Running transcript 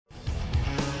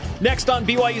Next on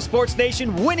BYU Sports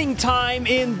Nation, winning time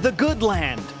in the good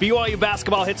land. BYU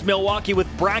basketball hits Milwaukee with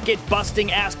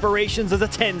bracket-busting aspirations as a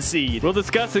 10 seed. We'll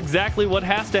discuss exactly what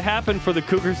has to happen for the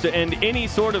Cougars to end any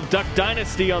sort of Duck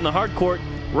dynasty on the hard court.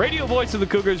 Radio voice of the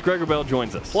Cougars, Gregor Bell,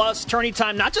 joins us. Plus, tourney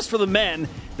time not just for the men.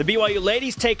 The BYU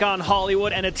ladies take on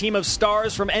Hollywood and a team of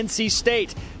stars from NC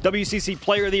State. WCC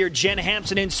Player of the Year Jen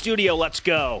Hampson in studio. Let's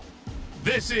go.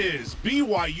 This is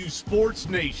BYU Sports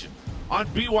Nation on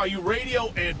BYU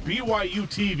Radio and BYU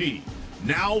TV.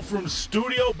 Now from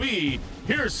Studio B,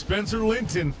 here's Spencer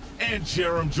Linton and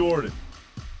Jerem Jordan.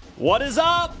 What is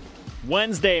up?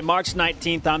 Wednesday, March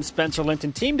 19th, I'm Spencer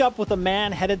Linton, teamed up with a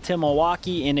man headed to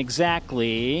Milwaukee in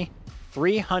exactly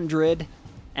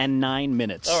 309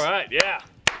 minutes. All right, yeah.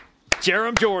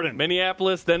 Jerem Jordan.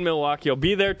 Minneapolis, then Milwaukee. I'll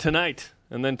be there tonight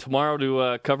and then tomorrow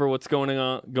to cover what's going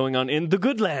on in the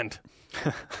good land.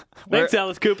 Thanks,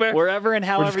 Alice Cooper. Wherever and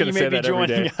however you may be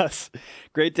joining us.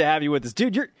 Great to have you with us.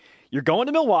 Dude, you're going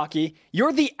to Milwaukee.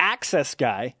 You're the access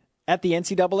guy at the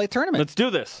NCAA tournament. Let's do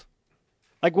this.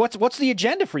 Like, what's the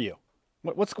agenda for you?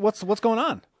 What's going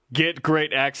on? Get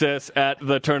great access at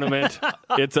the tournament.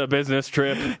 It's a business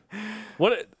trip.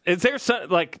 What is there?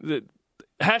 Like the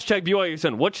hashtag BYU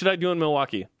Sun. What should I do in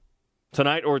Milwaukee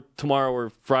tonight or tomorrow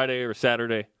or Friday or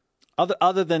Saturday?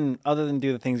 Other than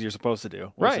do the things you're supposed to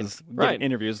do, which is right.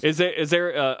 Interviews. Is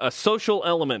there a social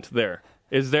element there?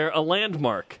 Is there a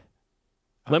landmark?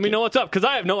 Let me know what's up because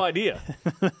I have no idea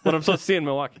what I'm supposed to see in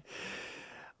Milwaukee.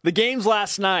 The games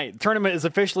last night. The tournament is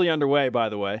officially underway, by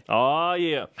the way. Oh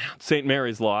yeah, St.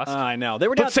 Mary's lost. I know they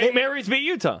were down. But St. Mary's beat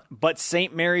Utah. But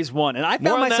St. Mary's won, and I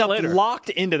found myself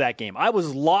locked into that game. I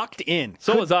was locked in.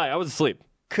 So was I. I was asleep.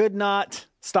 Could not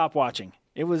stop watching.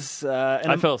 It was.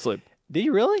 I fell asleep. Did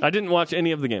you really? I didn't watch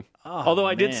any of the game. Although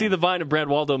I did see the vine of Brad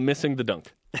Waldo missing the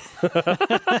dunk.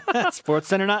 Sports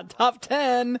Center not top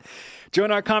 10. Join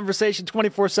our conversation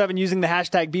 24/7 using the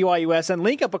hashtag BYUSN.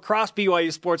 Link up across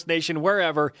BYU Sports Nation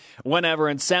wherever, whenever,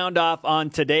 and sound off on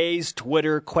today's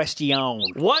Twitter question.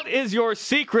 What is your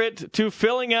secret to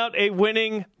filling out a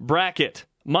winning bracket?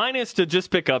 Mine is to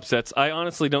just pick upsets. I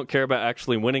honestly don't care about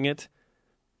actually winning it.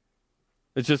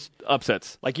 It's just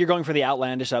upsets. Like you're going for the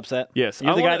outlandish upset? Yes.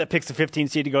 You're the guy that picks the 15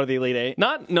 seed to go to the Elite Eight?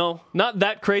 Not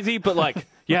that crazy, but like,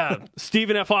 yeah,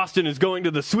 Stephen F. Austin is going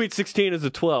to the Sweet 16 as a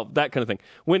 12, that kind of thing.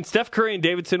 When Steph Curry and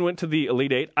Davidson went to the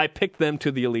Elite Eight, I picked them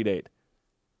to the Elite Eight.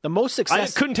 The most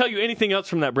success... I couldn't tell you anything else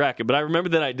from that bracket, but I remember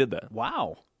that I did that.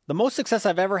 Wow. The most success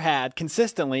I've ever had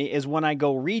consistently is when I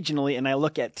go regionally and I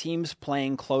look at teams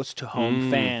playing close to home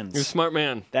fans. You're a smart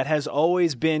man. That has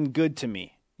always been good to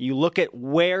me. You look at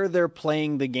where they're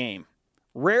playing the game.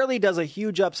 Rarely does a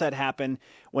huge upset happen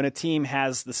when a team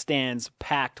has the stands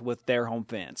packed with their home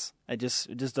fans. It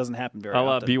just doesn't happen very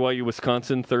often. BYU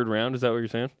Wisconsin third round. Is that what you're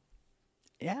saying?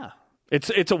 Yeah.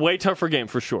 It's a way tougher game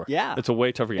for sure. Yeah. It's a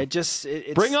way tougher game. It's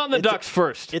Bring on the Ducks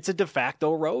first. It's a de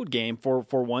facto road game for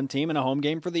one team and a home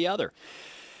game for the other.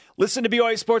 Listen to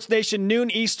BYU Sports Nation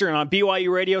noon Eastern on BYU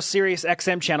Radio, Sirius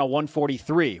XM Channel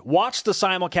 143. Watch the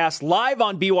simulcast live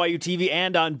on BYU TV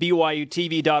and on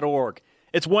BYUtv.org.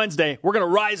 It's Wednesday. We're going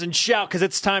to rise and shout because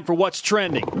it's time for What's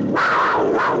Trending.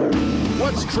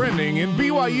 What's trending in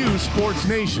BYU Sports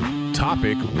Nation?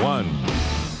 Topic 1.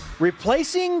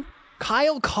 Replacing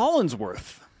Kyle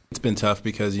Collinsworth. It's been tough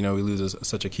because, we lose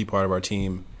such a key part of our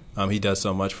team. He does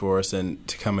so much for us, and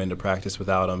to come into practice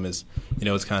without him is,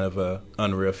 it's kind of a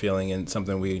unreal feeling and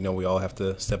something we all have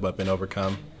to step up and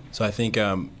overcome. So I think,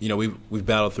 we've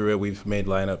battled through it. We've made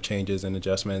lineup changes and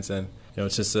adjustments, and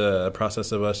it's just a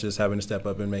process of us just having to step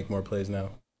up and make more plays now.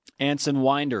 Anson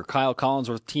Winder, Kyle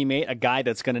Collinsworth teammate, a guy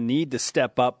that's going to need to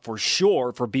step up for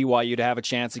sure for BYU to have a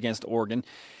chance against Oregon.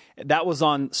 That was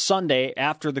on Sunday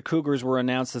after the Cougars were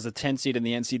announced as a 10 seed in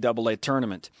the NCAA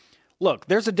tournament. Look,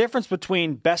 there's a difference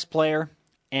between best player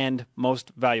and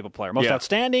most valuable player. Most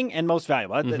outstanding and most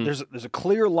valuable. Mm-hmm. There's a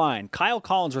clear line. Kyle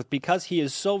Collinsworth, because he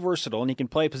is so versatile and he can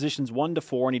play positions 1 to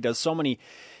 4 and he does so many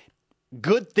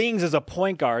good things as a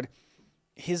point guard,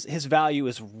 his value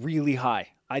is really high.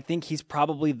 I think he's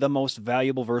probably the most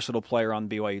valuable, versatile player on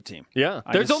the BYU team. Yeah.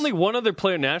 There's only one other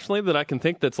player nationally that I can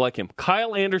think that's like him.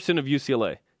 Kyle Anderson of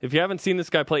UCLA. If you haven't seen this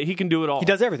guy play, he can do it all. He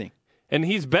does everything. And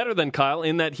he's better than Kyle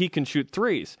in that he can shoot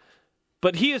threes.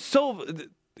 But he is so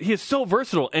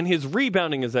versatile, and his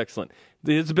rebounding is excellent.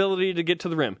 His ability to get to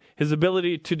the rim, his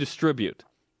ability to distribute.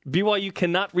 BYU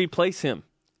cannot replace him.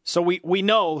 So we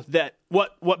know that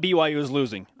what BYU is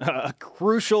losing, a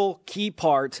crucial key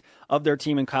part of their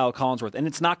team in Kyle Collinsworth, and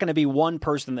it's not going to be one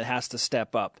person that has to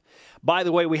step up. By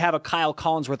the way, we have a Kyle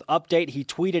Collinsworth update. He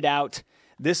tweeted out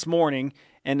this morning,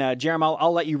 and Jeremy,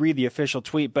 I'll let you read the official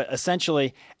tweet, but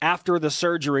essentially after the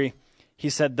surgery, He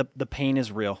said the pain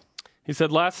is real. He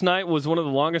said, last night was one of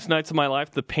the longest nights of my life.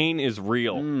 The pain is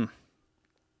real.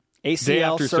 ACL Day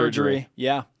after surgery.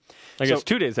 Yeah. I guess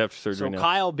 2 days after surgery So now.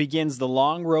 Kyle begins the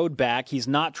long road back. He's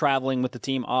not traveling with the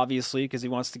team, obviously, because he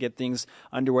wants to get things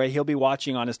underway. He'll be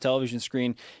watching on his television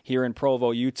screen here in Provo,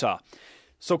 Utah.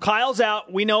 So Kyle's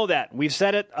out. We know that. We've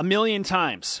said it a million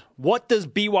times. What does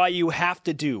BYU have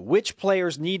to do? Which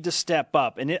players need to step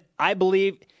up? And I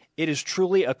believe it is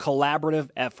truly a collaborative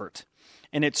effort.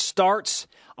 And it starts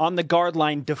on the guard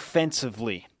line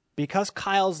defensively. Because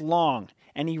Kyle's long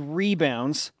and he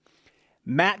rebounds,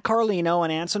 Matt Carlino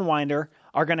and Anson Winder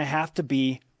are going to have to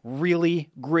be really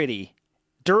gritty,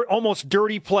 almost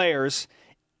dirty players,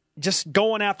 just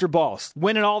going after balls,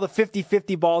 winning all the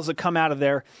 50-50 balls that come out of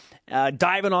there,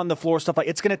 diving on the floor, stuff like.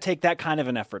 It's going to take that kind of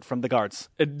an effort from the guards.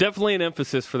 Definitely an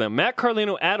emphasis for them. Matt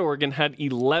Carlino at Oregon had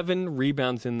 11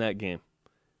 rebounds in that game.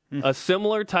 A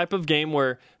similar type of game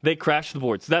where they crash the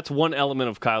boards. That's one element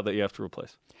of Kyle that you have to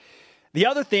replace. The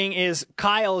other thing is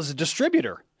Kyle is a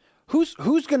distributor. Who's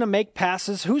going to make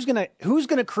passes? Who's going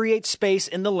to create space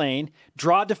in the lane,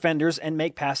 draw defenders, and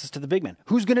make passes to the big men?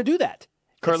 Who's going to do that?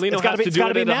 Carlino has to do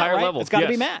it at a higher level. It's got to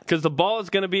be Matt. Because the ball is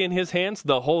going to be in his hands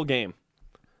the whole game.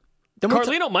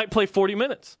 Carlino might play 40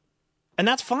 minutes. And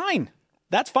that's fine.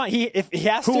 That's fine. If he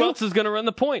has to. Who else is going to run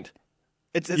the point?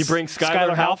 You bring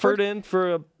Skylar Halford in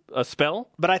for a spell?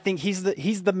 But I think he's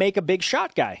the make a big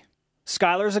shot guy.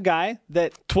 Skylar's a guy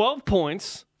that 12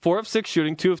 points, 4 of 6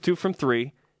 shooting, 2 of 2 from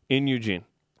 3 in Eugene.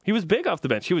 He was big off the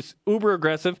bench. He was uber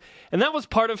aggressive, and that was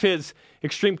part of his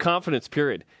extreme confidence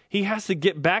period. He has to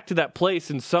get back to that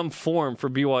place in some form for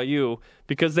BYU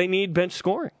because they need bench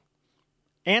scoring.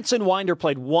 Anson Winder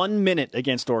played 1 minute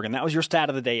against Oregon. That was your stat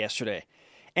of the day yesterday.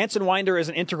 Anson Winder is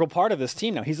an integral part of this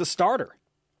team now. He's a starter.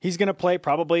 He's going to play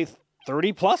probably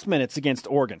 30-plus minutes against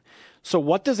Oregon. So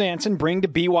what does Anson bring to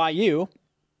BYU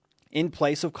in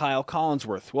place of Kyle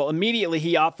Collinsworth? Well, immediately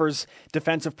he offers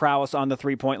defensive prowess on the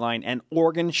three-point line, and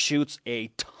Oregon shoots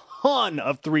a ton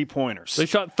of three-pointers. They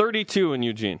shot 32 in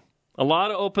Eugene. A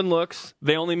lot of open looks.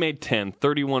 They only made 10,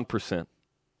 31%.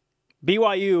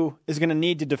 BYU is going to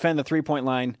need to defend the three-point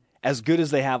line as good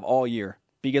as they have all year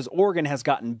because Oregon has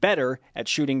gotten better at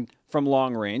shooting from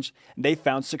long range. They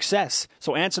found success.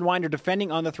 So Anson Winder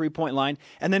defending on the three-point line.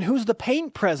 And then who's the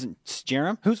paint presence,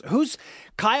 Jerem? Who's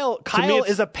Kyle? Kyle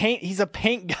is a paint. He's a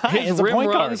paint guy. His rim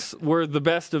runs were the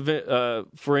best of it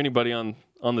for anybody on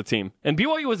the team. And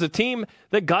BYU was a team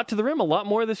that got to the rim a lot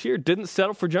more this year. Didn't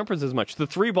settle for jumpers as much. The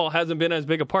three ball hasn't been as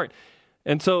big a part.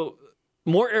 And so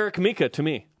more Eric Mika to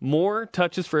me. More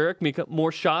touches for Eric Mika.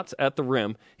 More shots at the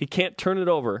rim. He can't turn it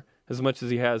over as much as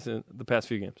he has in the past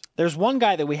few games. There's one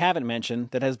guy that we haven't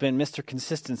mentioned that has been Mr.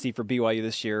 Consistency for BYU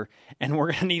this year, and we're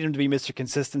going to need him to be Mr.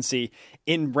 Consistency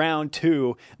in round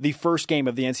 2, the first game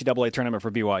of the NCAA tournament for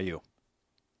BYU.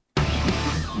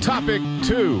 Topic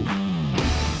 2.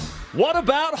 What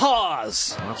about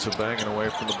Haws? Johnson banging away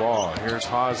from the ball. Here's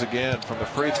Haws again from the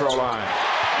free throw line.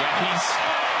 Yeah,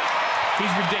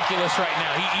 he's ridiculous right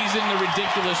now. He's in the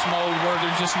ridiculous mode where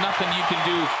there's just nothing you can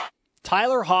do.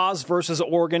 Tyler Haws versus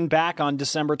Oregon back on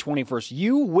December 21st.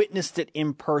 You witnessed it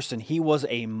in person. He was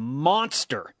a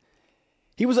monster.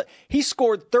 He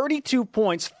scored 32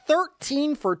 points,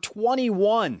 13 for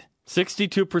 21.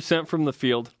 62% from the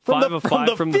field, 5 of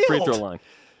 5 from the free throw line.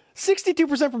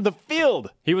 62% from the field.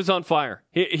 He was on fire.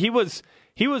 He was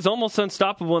almost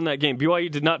unstoppable in that game. BYU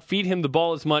did not feed him the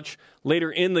ball as much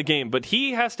later in the game, but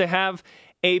he has to have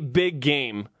a big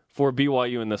game for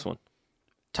BYU in this one.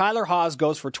 Tyler Haws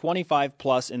goes for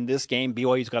 25-plus in this game.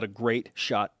 BYU's got a great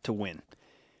shot to win.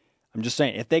 I'm just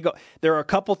saying, if they go, there are a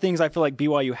couple things I feel like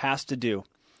BYU has to do,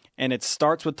 and it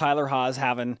starts with Tyler Haws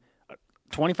having a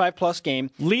 25-plus game.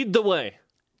 Lead the way.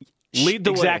 Lead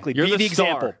the way. Exactly. You're Be the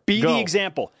example. Be Go. the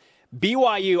example.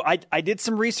 BYU, I did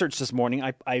some research this morning.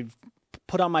 I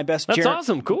put on my best That's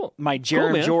awesome. Cool. My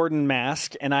Jarom Jordan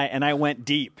mask, and I went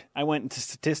deep. I went into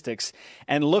statistics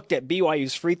and looked at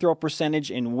BYU's free throw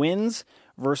percentage in wins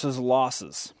versus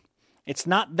losses. It's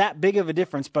not that big of a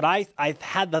difference, but I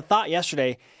had the thought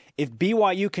yesterday, if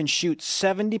BYU can shoot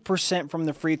 70% from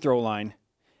the free throw line,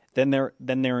 then they're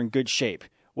in good shape.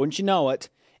 Wouldn't you know it,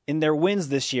 in their wins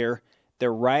this year,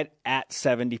 they're right at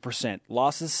 70%.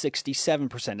 Losses,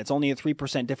 67%. It's only a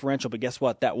 3% differential, but guess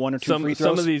what? That one or two free throws.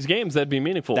 Some of these games, that'd be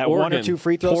meaningful. That Oregon, one or two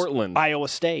free throws. Portland. Iowa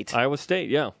State,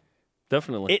 yeah.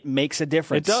 Definitely. It makes a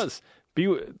difference. It does.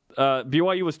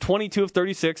 BYU was 22 of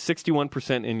 36,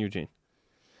 61% in Eugene.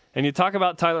 And you talk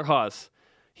about Tyler Haws.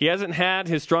 He hasn't had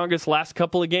his strongest last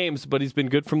couple of games, but he's been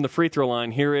good from the free throw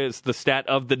line. Here is the stat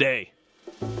of the day.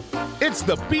 It's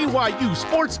the BYU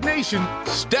Sports Nation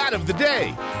Stat of the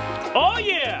Day. Oh,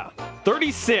 yeah!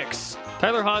 36.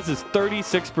 Tyler Haws is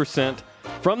 36%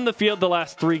 from the field the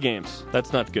last 3 games.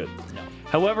 That's not good. No.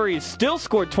 However, he's still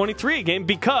scored 23 a game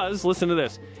because, listen to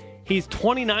this, he's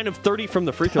 29 of 30 from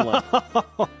the free throw line.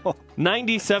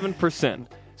 97%.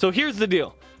 So here's the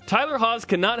deal. Tyler Haws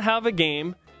cannot have a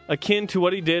game akin to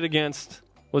what he did against,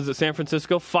 was it San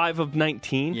Francisco? 5 of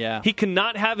 19. Yeah. He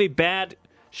cannot have a bad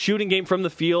shooting game from the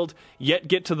field, yet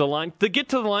get to the line. The get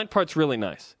to the line part's really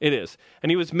nice. It is. And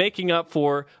he was making up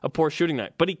for a poor shooting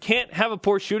night. But he can't have a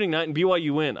poor shooting night and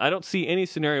BYU win. I don't see any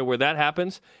scenario where that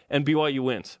happens and BYU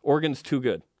wins. Oregon's too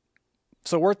good.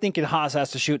 So we're thinking Haas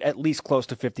has to shoot at least close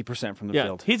to 50% from the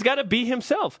field. He's got to be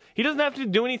himself. He doesn't have to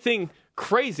do anything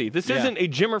crazy. This isn't a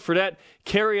Jimmer Fredette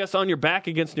carry us on your back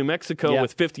against New Mexico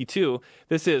with 52.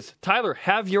 This is, Tyler,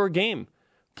 have your game.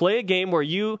 Play a game where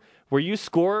you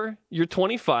score your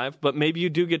 25, but maybe you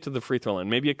do get to the free throw line.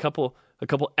 Maybe a couple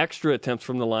extra attempts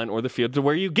from the line or the field to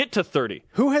where you get to 30.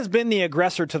 Who has been the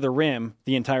aggressor to the rim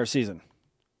the entire season?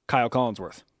 Kyle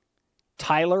Collinsworth.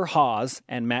 Tyler Haws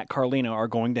and Matt Carlino are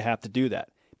going to have to do that.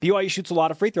 BYU shoots a lot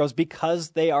of free throws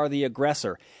because they are the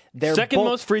aggressor. They're Second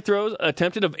most free throws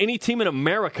attempted of any team in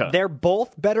America. They're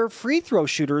both better free throw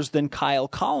shooters than Kyle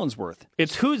Collinsworth.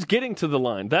 It's who's getting to the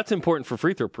line. That's important for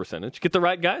free throw percentage. Get the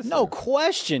right guys. No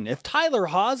question. If Tyler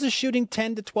Haws is shooting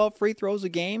 10 to 12 free throws a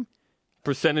game,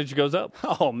 percentage goes up.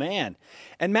 Oh, man.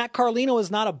 And Matt Carlino is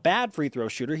not a bad free throw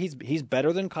shooter. He's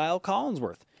better than Kyle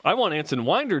Collinsworth. I want Anson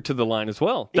Winder to the line as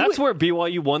well. That's where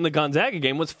BYU won the Gonzaga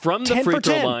game, was from the free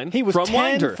throw line. He was from 10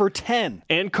 Winder for 10.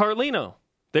 And Carlino.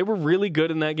 They were really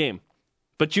good in that game.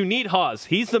 But you need Haws.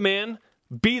 He's the man.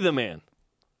 Be the man.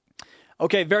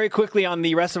 Okay, very quickly on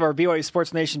the rest of our BYU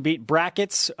Sports Nation beat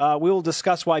brackets, we will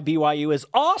discuss why BYU is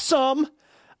awesome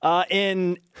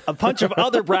in a bunch of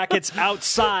other brackets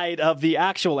outside of the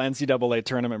actual NCAA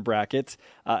tournament bracket,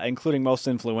 including most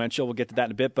influential. We'll get to that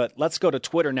in a bit, but let's go to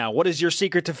Twitter now. What is your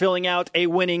secret to filling out a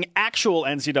winning actual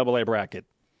NCAA bracket?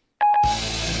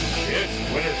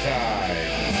 It's Twitter time.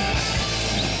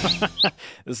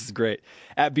 This is great.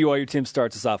 At BYU Tim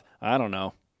starts us off. I don't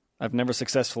know. I've never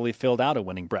successfully filled out a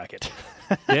winning bracket.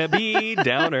 Debbie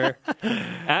Downer.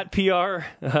 At PR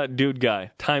Dude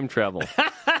Guy. Time travel.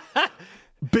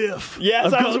 Biff.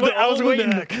 Yes, I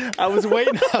was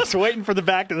waiting for the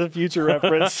Back to the Future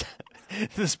reference.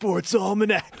 The Sports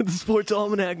Almanac. The Sports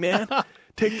Almanac, man.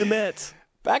 Take the Mets.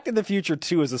 Back to the Future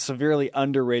 2 is a severely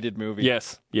underrated movie.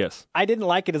 Yes. I didn't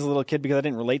like it as a little kid because I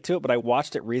didn't relate to it, but I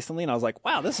watched it recently and I was like,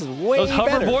 wow, this is way Those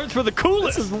better. hoverboards were the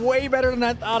coolest. This is way better than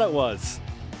I thought it was.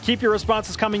 Keep your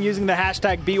responses coming using the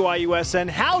hashtag BYUSN.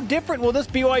 How different will this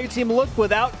BYU team look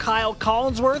without Kyle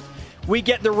Collinsworth? We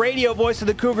get the radio voice of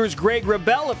the Cougars, Greg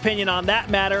Wrubell, opinion on that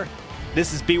matter.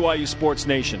 This is BYU Sports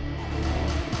Nation.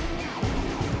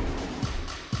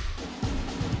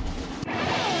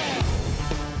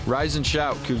 Rise and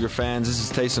shout, Cougar fans. This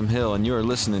is Taysom Hill, and you are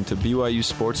listening to BYU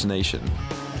Sports Nation.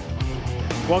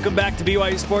 Welcome back to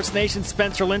BYU Sports Nation.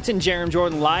 Spencer Linton, Jerem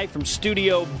Jordan, live from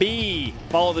Studio B.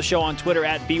 Follow the show on Twitter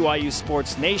at BYU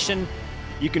Sports Nation.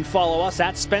 You can follow us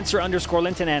at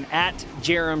Spencer_Linton and at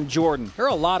Jerem Jordan. There are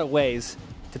a lot of ways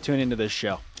to tune into this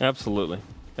show. Absolutely.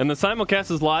 And the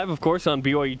simulcast is live, of course, on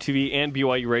BYU TV and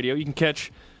BYU Radio. You can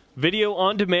catch video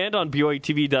on demand on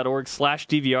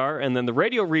BYUtv.org/DVR. And then the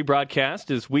radio rebroadcast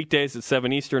is weekdays at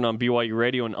 7 Eastern on BYU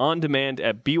Radio and on demand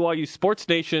at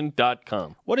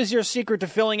BYUSportsNation.com. What is your secret to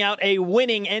filling out a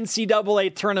winning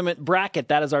NCAA tournament bracket?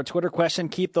 That is our Twitter question.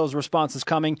 Keep those responses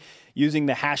coming using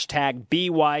the hashtag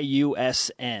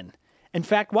BYUSN. In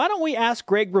fact, why don't we ask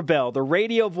Greg Wrubell, the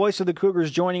radio voice of the Cougars,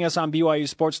 joining us on BYU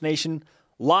Sports Nation,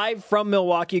 live from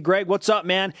Milwaukee. Greg, what's up,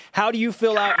 man? How do you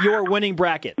fill out your winning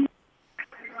bracket?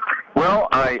 Well,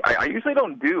 I usually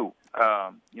don't do,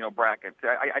 brackets.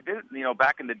 I did it,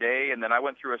 back in the day, and then I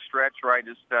went through a stretch where I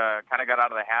just kind of got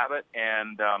out of the habit.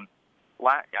 And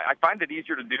I find it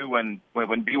easier to do when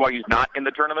BYU's not in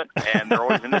the tournament, and they're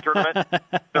always in the tournament.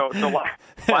 So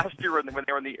last year when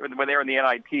they were in the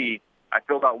NIT, I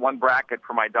filled out one bracket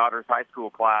for my daughter's high school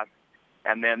class,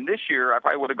 and then this year I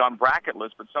probably would have gone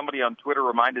bracketless, but somebody on Twitter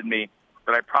reminded me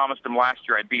that I promised him last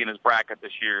year I'd be in his bracket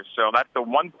this year. So that's the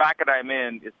one bracket I'm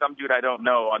in, is some dude I don't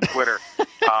know on Twitter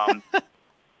on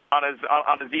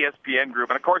his ESPN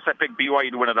group. And, of course, I picked BYU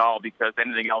to win it all because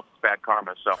anything else is bad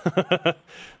karma. So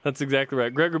That's exactly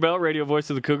right. Greg Wrubell, radio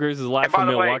voice of the Cougars, is live from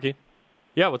Milwaukee.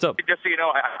 Yeah, what's up? Just so you know,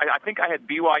 I think I had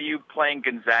BYU playing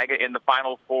Gonzaga in the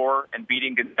Final Four and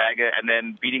beating Gonzaga and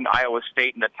then beating Iowa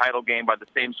State in the title game by the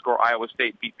same score Iowa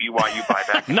State beat BYU by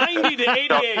back.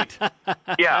 90-88. So,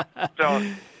 yeah. So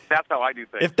That's how I do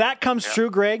things. If that comes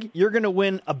true, Greg, you're going to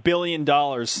win $1 billion.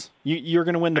 You're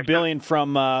going to win the $1 billion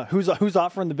from who's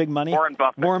offering the big money? Warren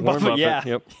Buffett. Warren Buffett. Yeah.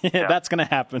 Yep. Yeah, that's going to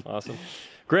happen. Awesome.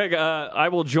 Greg, I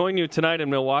will join you tonight in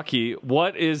Milwaukee.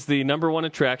 What is the number one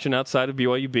attraction outside of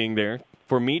BYU being there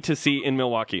for me to see in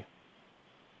Milwaukee?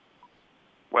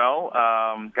 Well,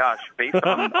 based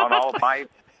on all of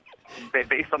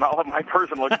my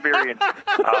personal experience,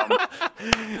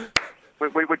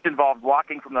 which involved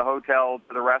walking from the hotel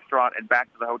to the restaurant and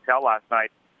back to the hotel last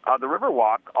night, the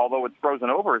Riverwalk, although it's frozen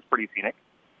over, is pretty scenic.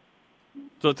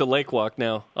 So it's a lake walk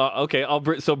now. Okay,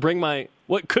 bring my.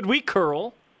 What could we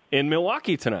curl in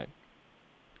Milwaukee tonight?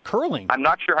 Curling. I'm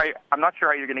not sure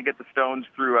how you're going to get the stones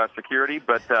through security,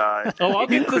 but I'll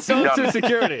get the stones through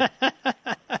security.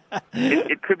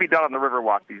 It could be done on the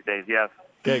Riverwalk these days. Yes.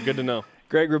 Okay, good to know.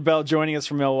 Greg Wrubell joining us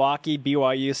from Milwaukee.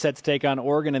 BYU set to take on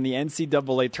Oregon in the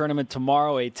NCAA tournament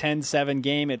tomorrow, a 10-7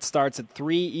 game. It starts at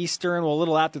 3 Eastern, well, a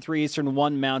little after 3 Eastern,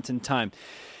 1 Mountain time.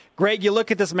 Greg, you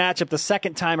look at this matchup the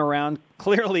second time around.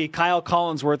 Clearly, Kyle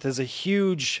Collinsworth is a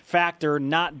huge factor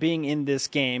not being in this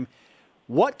game.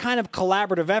 What kind of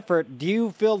collaborative effort do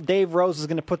you feel Dave Rose is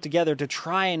going to put together to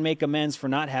try and make amends for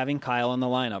not having Kyle in the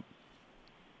lineup?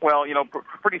 Well,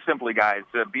 pretty simply, guys,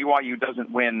 BYU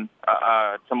doesn't win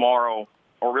tomorrow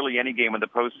or really any game in the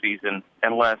postseason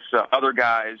unless other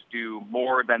guys do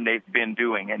more than they've been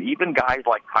doing, and even guys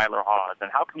like Tyler Haws. And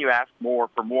how can you ask more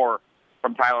from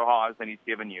Tyler Haws than he's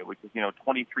given you, which is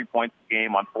 23 points a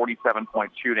game on 47%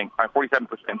 shooting,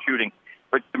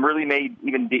 but really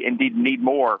indeed need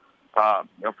more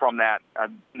from that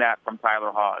from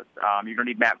Tyler Haws. You're going to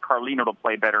need Matt Carlino to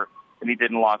play better than he did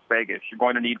in Las Vegas. You're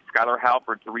going to need Skylar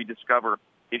Halford to rediscover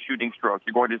his shooting stroke.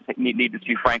 You're going to need to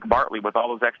see Frank Bartley with all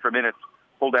those extra minutes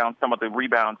pull down some of the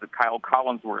rebounds that Kyle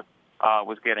Collinsworth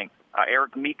was getting.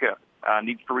 Eric Mika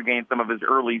needs to regain some of his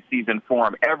early season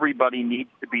form. Everybody needs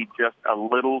to be just a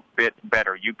little bit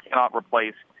better. You cannot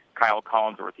replace Kyle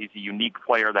Collinsworth. He's a unique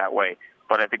player that way.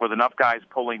 But I think with enough guys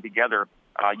pulling together,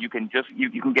 you can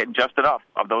get just enough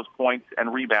of those points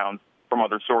and rebounds from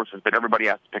other sources, but everybody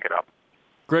has to pick it up.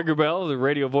 Greg Wrubell, the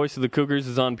radio voice of the Cougars,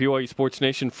 is on BYU Sports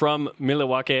Nation from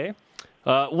Milwaukee.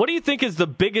 What do you think is the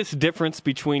biggest difference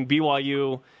between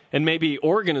BYU and maybe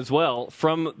Oregon as well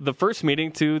from the first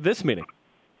meeting to this meeting?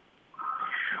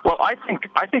 Well, I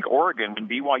think Oregon, when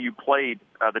BYU played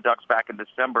the Ducks back in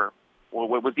December,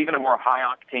 was even a more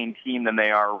high-octane team than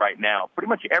they are right now. Pretty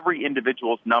much every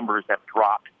individual's numbers have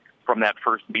dropped from that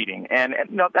first meeting. And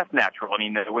that's natural. I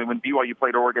mean, when BYU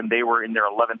played Oregon, they were in their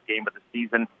 11th game of the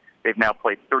season. They've now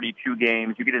played 32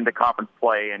 games. You get into conference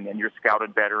play, and you're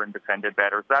scouted better and defended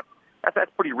better. So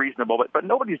that's pretty reasonable. But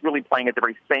nobody's really playing at the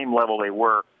very same level they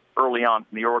were early on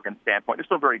from the Oregon standpoint. They're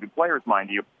still very good players,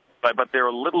 mind you, but they're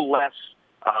a little less,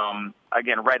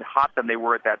 red hot than they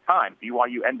were at that time.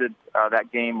 BYU ended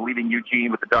that game leaving Eugene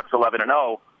with the Ducks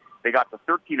 11-0. They got to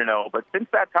 13-0. But since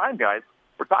that time, guys,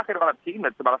 we're talking about a team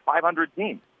that's about a 500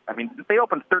 team. I mean, since they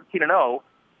opened 13-0,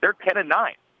 they're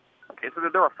 10-9. Okay, so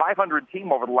they're a 500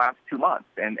 team over the last 2 months,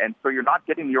 and so you're not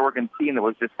getting the Oregon team that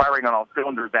was just firing on all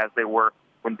cylinders as they were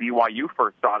when BYU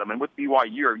first saw them. And with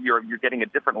BYU, you're getting a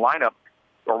different lineup,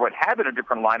 or what had been a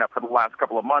different lineup for the last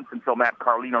couple of months until Matt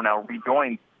Carlino now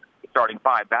rejoined the starting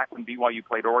five. Back when BYU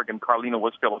played Oregon, Carlino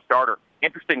was still a starter.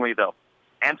 Interestingly, though,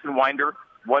 Anson Winder,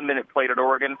 1 minute played at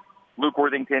Oregon. Luke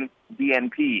Worthington,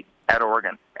 DNP at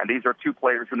Oregon. And these are two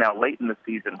players who now late in the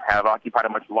season have occupied a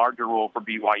much larger role for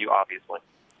BYU, obviously.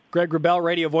 Greg Wrubell,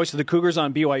 radio voice of the Cougars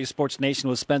on BYU Sports Nation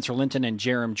with Spencer Linton and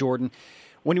Jerem Jordan.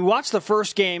 When you watch the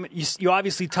first game, you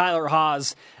obviously Tyler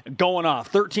Haws going off,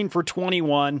 13 for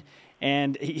 21,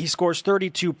 and he scores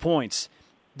 32 points.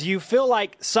 Do you feel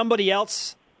like somebody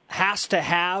else has to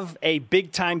have a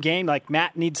big-time game, like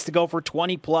Matt needs to go for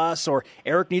 20-plus or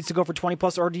Eric needs to go for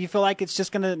 20-plus, or do you feel like it's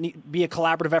just going to be a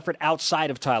collaborative effort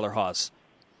outside of Tyler Haws?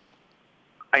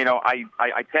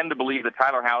 I tend to believe that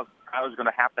Tyler's going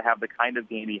to have the kind of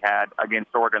game he had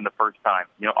against Oregon the first time,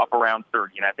 up around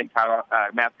 30. And I think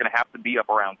Matt's going to have to be up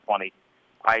around 20.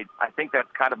 I think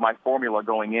that's kind of my formula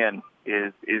going in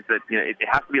is that it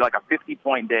has to be like a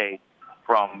 50-point day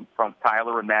from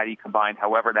Tyler and Matty combined,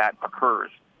 however that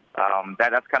occurs.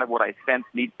 That's kind of what I sense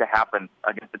needs to happen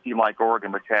against a team like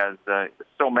Oregon, which has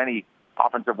so many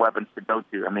offensive weapons to go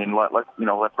to. I mean,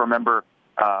 let's remember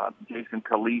Jason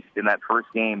Caliste in that first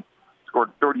game scored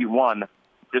 31.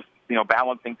 Just,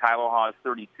 balancing Tyler Haws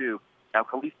 32. Now,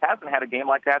 Caliste hasn't had a game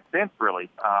like that since, really.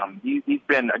 He's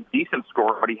been a decent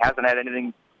scorer, but he hasn't had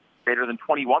anything greater than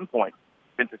 21 points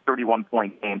since a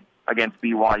 31-point game against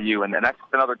BYU. And that's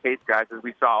just another case, guys, as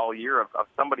we saw all year, of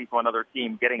somebody from another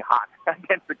team getting hot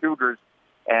against the Cougars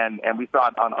And we saw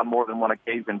it on more than one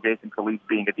occasion, Jason Calise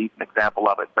being a decent example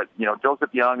of it. But,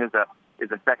 Joseph Young is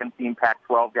a second-team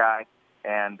Pac-12 guy,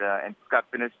 and Scott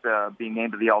finished being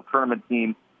named to the All-Tournament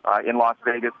team in Las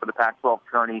Vegas for the Pac-12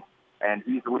 tourney. And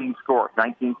he's the leading scorer,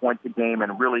 19 points a game,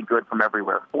 and really good from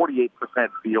everywhere. 48%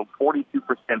 field, 42%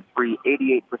 free,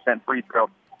 88% free throw.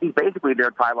 He's basically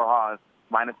their Tyler Haws,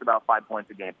 minus about 5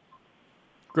 points a game.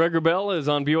 Greg Wrubell is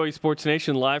on BYU Sports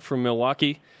Nation live from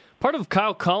Milwaukee. Part of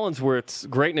Kyle Collinsworth's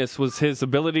greatness was his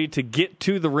ability to get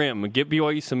to the rim, get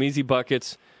BYU some easy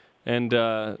buckets, and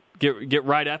get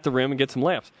right at the rim and get some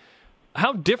layups.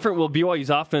 How different will BYU's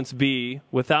offense be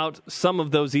without some of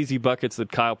those easy buckets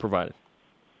that Kyle provided?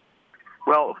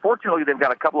 Well, fortunately, they've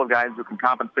got a couple of guys who can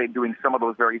compensate doing some of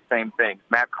those very same things.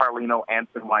 Matt Carlino,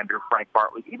 Anson Winder, Frank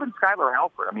Bartley, even Skylar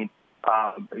Halford. I mean,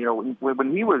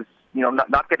 when he was,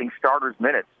 not getting starters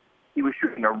minutes, he was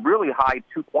shooting a really high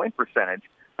 2-point percentage,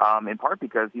 in part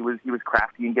because he was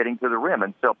crafty in getting to the rim.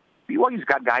 And so BYU's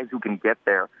got guys who can get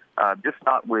there, just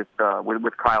not with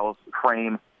Kyle's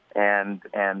frame and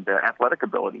athletic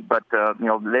ability. But,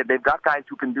 they've got guys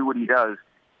who can do what he does.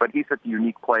 But he's such a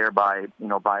unique player by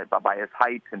his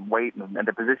height and weight and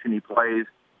the position he plays.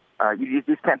 You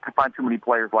just can't find too many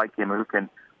players like him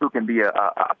who can be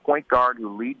a point guard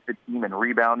who leads the team in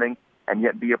rebounding and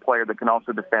yet be a player that can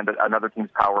also defend another team's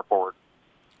power forward.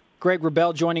 Greg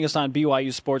Wrubell joining us on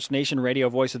BYU Sports Nation Radio,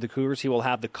 voice of the Cougars. He will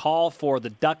have the call for the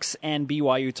Ducks and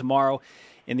BYU tomorrow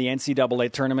in the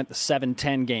NCAA tournament, the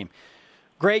 7-10 game.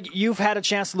 Greg, you've had a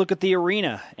chance to look at the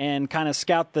arena and kind of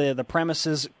scout the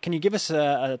premises. Can you give us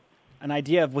an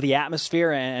idea of what the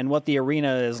atmosphere and what the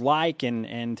arena is like,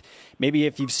 and maybe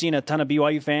if you've seen a ton of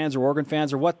BYU fans or Oregon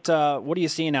fans, or what are you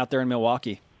seeing out there in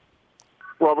Milwaukee?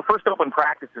 Well, the first open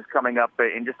practice is coming up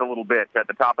in just a little bit at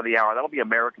the top of the hour. That'll be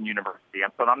American University.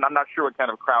 So I'm not sure what kind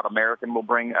of crowd American will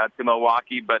bring to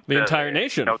Milwaukee, but the entire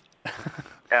nation.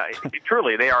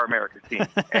 Truly, they are America's team,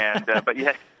 and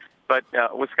But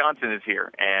Wisconsin is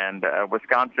here, and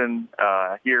Wisconsin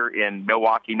here in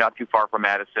Milwaukee, not too far from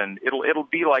Madison. It'll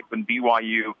be like when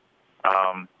BYU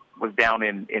was down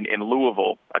in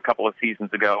Louisville a couple of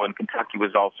seasons ago, and Kentucky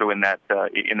was also in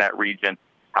that region.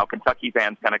 How Kentucky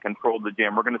fans kind of controlled the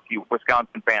gym. We're going to see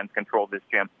Wisconsin fans control this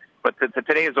gym. But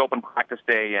today is open practice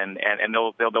day, and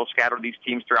they'll scatter these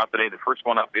teams throughout the day. The first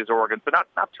one up is Oregon, so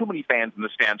not too many fans in the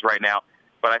stands right now.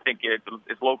 But I think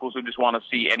it's locals who just want to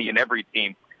see any and every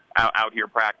team out here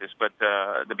practice. But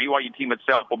the BYU team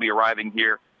itself will be arriving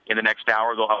here in the next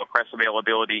hour. They'll have a press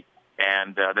availability,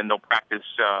 and then they'll practice.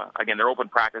 Again, their open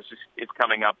practice is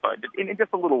coming up in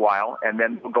just a little while, and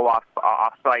then they'll go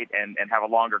off-site and have a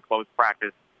longer closed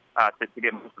practice to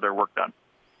get most of their work done.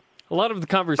 A lot of the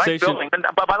conversation. Nice building.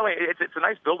 But by the way, it's a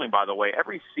nice building. By the way,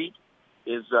 every seat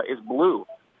is blue,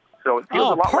 so it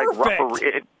feels a lot perfect. like Rupp.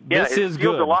 It feels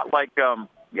good. a lot like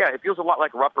it feels a lot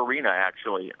like Rupp Arena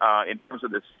actually in terms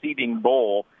of the seating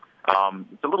bowl.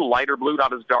 It's a little lighter blue,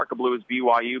 not as dark a blue as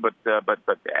BYU, but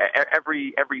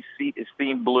every seat is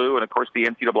themed blue, and of course the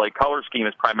NCAA color scheme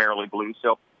is primarily blue.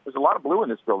 So there's a lot of blue in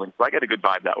this building, so I get a good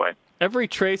vibe that way. Every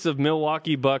trace of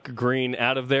Milwaukee Buck green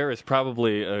out of there is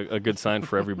probably a good sign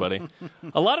for everybody.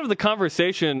 A lot of the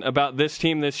conversation about this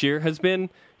team this year has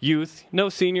been youth, no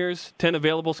seniors, 10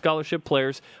 available scholarship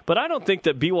players, but I don't think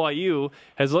that BYU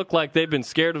has looked like they've been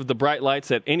scared of the bright lights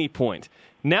at any point.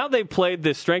 Now they've played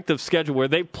this strength of schedule where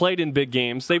they've played in big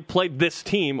games. They've played this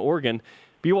team, Oregon.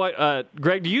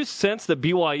 Greg, do you sense that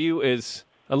BYU is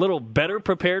a little better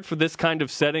prepared for this kind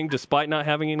of setting despite not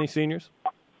having any seniors?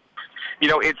 You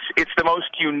know, it's the most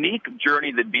unique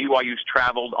journey that BYU's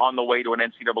traveled on the way to an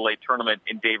NCAA tournament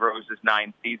in Dave Rose's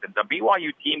 9 seasons. The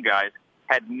BYU team, guys,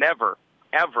 had never,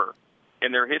 ever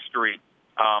in their history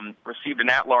received an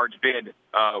at-large bid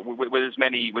with as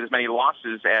many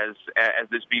losses as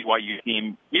this BYU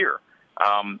team here.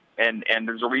 And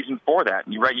there's a reason for that.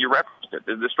 You referenced it.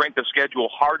 The strength of schedule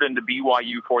hardened the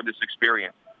BYU for this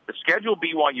experience. The schedule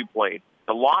BYU played,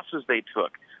 the losses they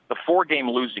took, the 4-game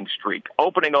losing streak,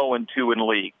 opening 0-2 in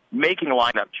league, making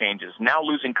lineup changes, now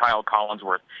losing Kyle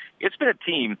Collinsworth. It's been a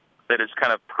team that has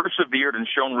kind of persevered and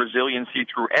shown resiliency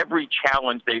through every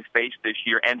challenge they've faced this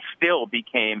year and still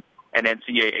became an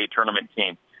NCAA tournament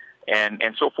team. And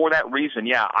so for that reason,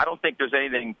 I don't think there's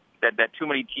anything that too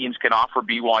many teams can offer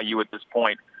BYU at this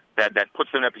point that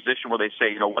puts them in a position where they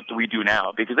say, what do we do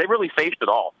now? Because they really faced it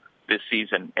all this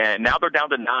season. And now they're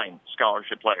down to 9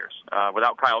 scholarship players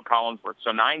without Kyle Collinsworth.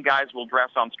 So 9 guys will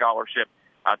dress on scholarship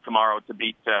tomorrow to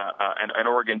beat an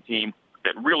Oregon team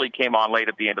that really came on late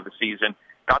at the end of the season,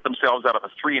 got themselves out of a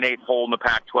 3-8 hole in the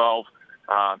Pac-12.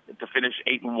 to finish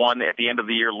 8-1 at the end of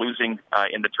the year, losing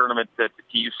in the tournament to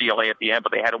UCLA at the end.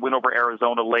 But they had a win over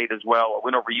Arizona late as well, a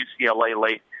win over UCLA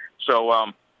late.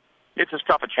 So it's as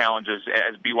tough a challenge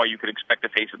as BYU could expect to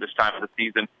face at this time of the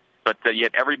season. But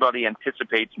yet everybody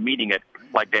anticipates meeting it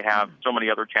like they have so many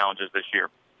other challenges this year.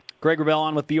 Greg Wrubell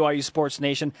on with BYU Sports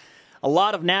Nation. A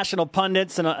lot of national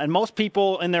pundits and most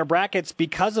people in their brackets,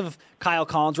 because of Kyle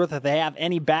Collinsworth, if they have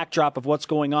any backdrop of what's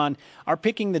going on, are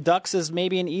picking the Ducks as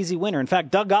maybe an easy winner. In fact,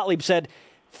 Doug Gottlieb said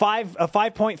a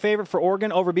 5-point favorite for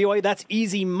Oregon over BYU. That's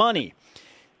easy money.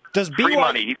 Does free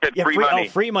money. He said free money.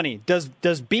 Oh, free money. Does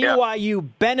BYU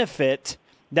benefit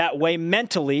that way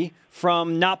mentally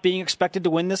from not being expected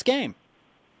to win this game?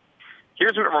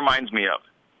 Here's what it reminds me of.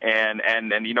 And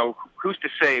you know, who's to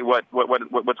say what's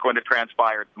going to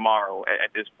transpire tomorrow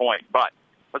at this point? But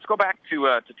let's go back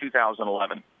to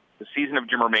 2011, the season of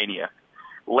Jimmermania.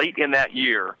 Late in that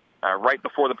year, right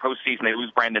before the postseason, they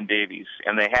lose Brandon Davies,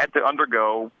 and they had to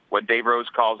undergo what Dave Rose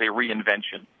calls a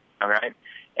reinvention. All right,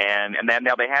 and then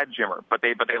now they had Jimmer, but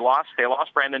they lost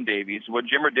Brandon Davies. What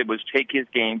Jimmer did was take his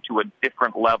game to a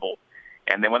different level,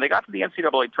 and then when they got to the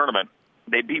NCAA tournament,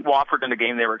 they beat Wofford in a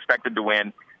game they were expected to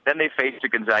win. Then they faced a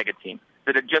Gonzaga team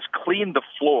that had just cleaned the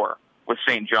floor with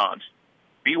St. John's.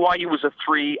 BYU was a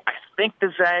 3. I think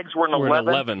the Zags were an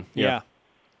 11. Yeah.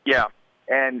 Yeah.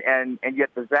 And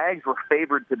yet the Zags were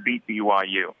favored to beat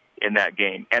BYU in that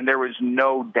game. And there was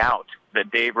no doubt that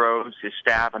Dave Rose, his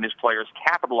staff, and his players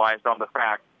capitalized on the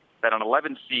fact that an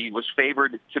 11 seed was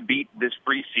favored to beat this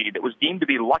 3 seed that was deemed to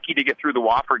be lucky to get through the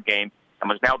Wofford game and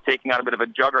was now taking on a bit of a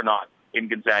juggernaut in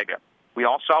Gonzaga. We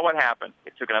all saw what happened.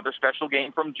 It took another special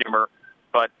game from Jimmer,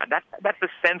 but that's the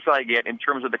sense I get in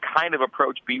terms of the kind of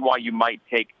approach BYU might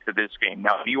take to this game.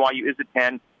 Now, BYU is a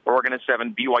 10, Oregon is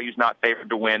 7. BYU's not favored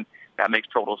to win. That makes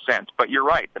total sense. But you're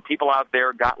right. The people out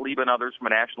there, Gottlieb and others from a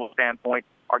national standpoint,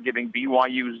 are giving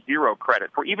BYU zero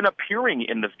credit for even appearing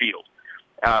in the field,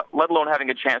 let alone having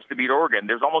a chance to beat Oregon.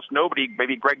 There's almost nobody,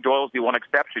 maybe Greg Doyle's the one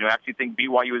exception, who actually think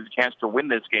BYU has a chance to win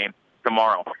this game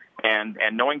tomorrow. And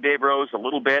knowing Dave Rose a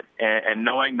little bit and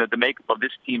knowing that the makeup of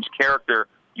this team's character,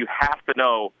 you have to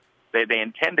know that they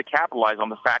intend to capitalize on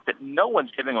the fact that no one's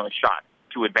giving them a shot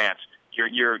to advance.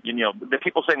 You know, the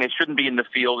people saying they shouldn't be in the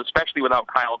field, especially without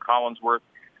Kyle Collinsworth.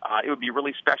 It would be a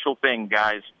really special thing,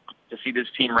 guys, to see this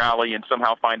team rally and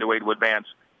somehow find a way to advance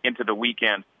into the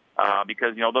weekend.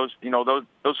 Because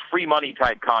those free money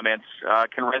type comments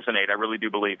can resonate. I really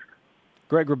do believe.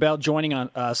 Greg Wrubell joining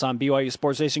us on BYU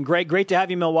Sports Nation. Greg, great to have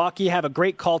you in Milwaukee. Have a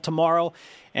great call tomorrow,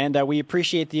 and we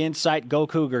appreciate the insight. Go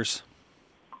Cougars.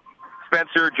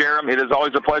 Spencer, Jerem, it is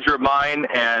always a pleasure of mine,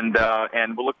 and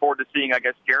we'll look forward to seeing, I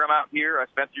guess, Jerem out here.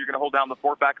 Spencer, you're going to hold down the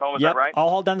fort back home, is that right? I'll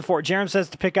hold down the fort. Jerem says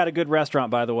to pick out a good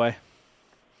restaurant, by the way.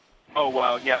 Oh,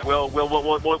 well, yeah, we'll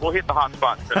hit the hot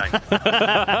spots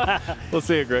tonight. We'll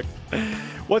see you, Greg.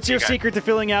 What's your secret to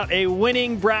filling out a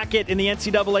winning bracket in the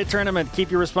NCAA tournament?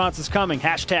 Keep your responses coming.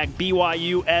 Hashtag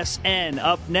BYUSN.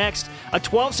 Up next, a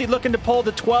 12 seed looking to pull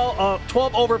the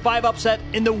 12-over-5 upset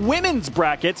in the women's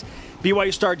bracket.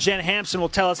 BYU star Jen Hampson will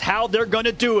tell us how they're going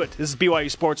to do it. This is BYU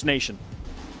Sports Nation.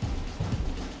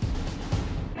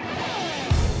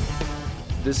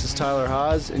 This is Tyler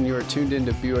Haas, and you are tuned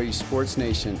into BYU Sports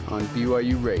Nation on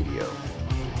BYU Radio.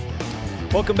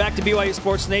 Welcome back to BYU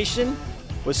Sports Nation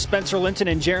with Spencer Linton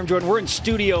and Jerem Jordan. We're in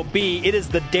Studio B. It is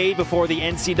the day before the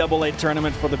NCAA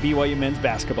tournament for the BYU men's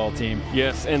basketball team.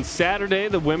 Yes, and Saturday,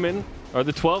 the women are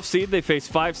the 12 seed. They face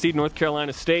 5 seed North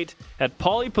Carolina State at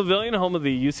Pauley Pavilion, home of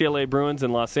the UCLA Bruins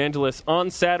in Los Angeles on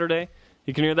Saturday.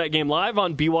 You can hear that game live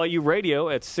on BYU Radio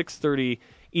at 6:30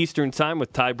 Eastern Time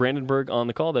with Ty Brandenburg on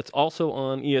the call. That's also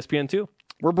on ESPN2.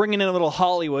 We're bringing in a little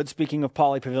Hollywood, speaking of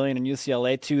Pauley Pavilion and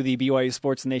UCLA, to the BYU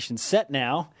Sports Nation set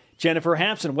now. Jennifer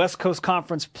Hampson, West Coast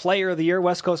Conference Player of the Year,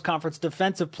 West Coast Conference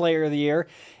Defensive Player of the Year,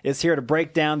 is here to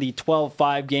break down the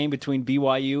 12-5 game between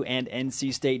BYU and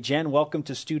NC State. Jen, welcome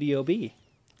to Studio B.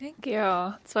 Thank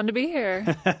you. It's fun to be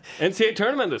here. NCAA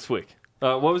tournament this week.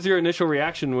 What was your initial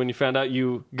reaction when you found out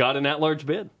you got an at-large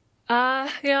bid? I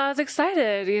was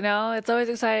excited. It's always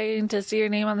exciting to see your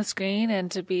name on the screen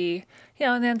and to be,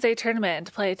 in the NCAA tournament and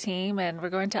to play a team. And we're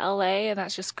going to LA, and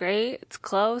that's just great. It's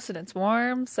close and it's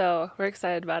warm, so we're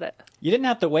excited about it. You didn't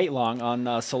have to wait long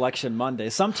on Selection Monday.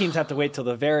 Some teams have to wait till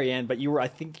the very end, but I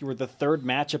think you were the third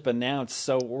matchup announced.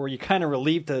 So were you kind of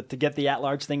relieved to get the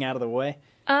at-large thing out of the way?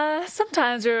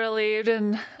 Sometimes we're relieved,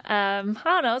 and I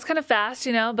don't know. It's kind of fast,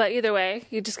 but either way,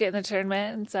 you just get in the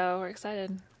tournament, and so we're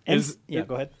excited.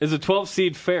 Go ahead. Is a 12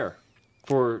 seed fair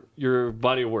for your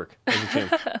body of work as a team?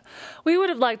 We would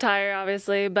have liked higher,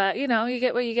 obviously, but you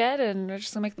get what you get, and we're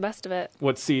just gonna make the best of it.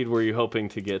 What seed were you hoping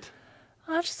to get?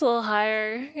 Just a little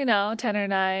higher, 10 or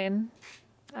 9.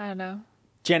 I don't know.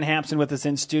 Jen Hampson with us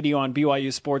in studio on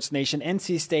BYU Sports Nation.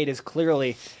 NC State is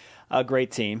clearly a great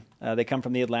team. They come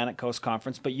from the Atlantic Coast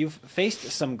Conference, but you've faced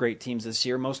some great teams this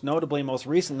year, most notably, most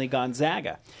recently,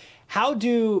 Gonzaga. How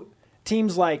do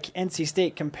teams like NC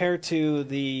State compare to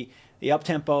the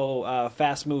up-tempo,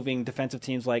 fast-moving defensive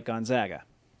teams like Gonzaga?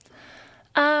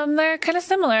 They're kind of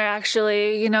similar,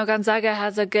 actually. Gonzaga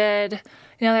has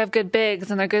they have good bigs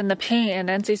and they're good in the paint, and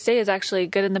NC State is actually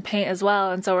good in the paint as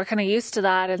well, and so we're kind of used to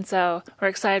that, and so we're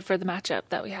excited for the matchup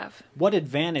that we have. What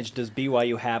advantage does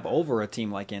BYU have over a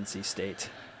team like NC State?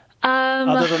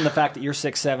 Other than the fact that you're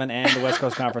 6'7" and the West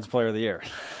Coast Conference Player of the Year.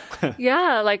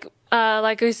 Yeah,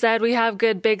 like we said, we have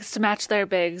good bigs to match their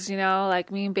bigs,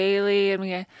 like me and Bailey, and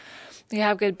we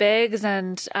have good bigs,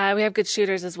 and we have good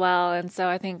shooters as well, and so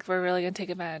I think we're really going to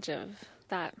take advantage of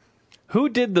that. Who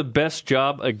did the best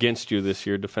job against you this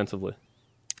year defensively?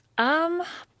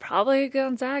 Probably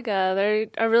Gonzaga. They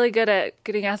are really good at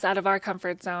getting us out of our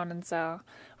comfort zone, and so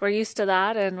we're used to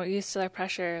that, and we're used to their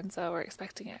pressure, and so we're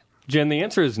expecting it. Jen, the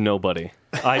answer is nobody.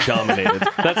 I dominated.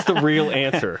 That's the real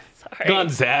answer. Sorry.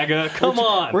 Gonzaga, come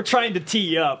on. We're trying to tee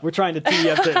you up. We're trying to tee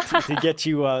you up to get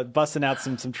you busting out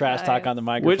some trash talk on the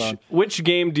microphone. Which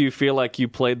game do you feel like you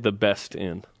played the best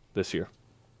in this year?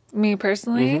 Me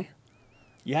personally? Mm-hmm.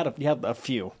 You had a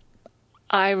few.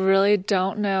 I really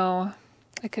don't know.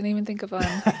 I couldn't even think of one.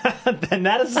 Then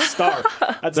that is a start.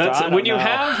 That's when you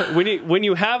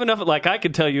have enough. Like I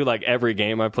could tell you like every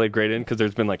game I played great in because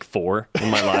there's been like 4 in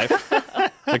my life.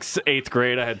 Like 8th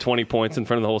grade, I had 20 points in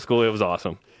front of the whole school. It was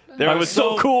awesome. I was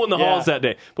so cool in the halls that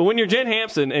day. But when you're Jen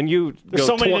Hampson and you go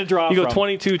so many to draw you go from.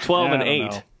 22, 12, and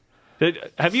 8. Know.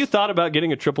 Have you thought about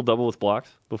getting a triple-double with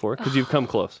blocks before? Because you've come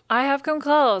close. I have come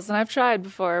close, and I've tried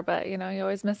before, but, you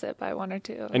always miss it by 1 or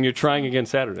 2. And you're trying again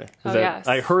Saturday. Yes.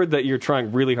 I heard that you're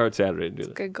trying really hard Saturday to do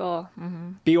this. Good goal.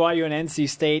 Mm-hmm. BYU and NC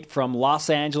State from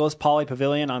Los Angeles, Pauley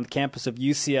Pavilion on the campus of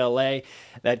UCLA.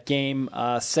 That game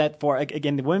set for,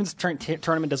 again, the women's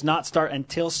tournament does not start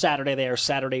until Saturday. They are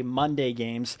Saturday, Monday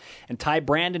games. And Ty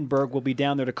Brandenburg will be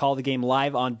down there to call the game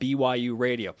live on BYU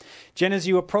Radio. Jen, as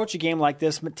you approach a game like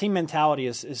this, team mentality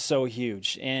is so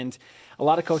huge. And a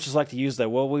lot of coaches like to use that.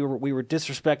 Well, we were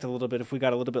disrespected a little bit if we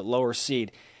got a little bit lower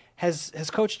seed. Has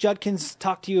Coach Judkins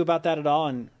talked to you about that at all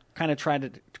and kind of tried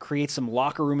to create some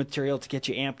locker room material to get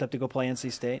you amped up to go play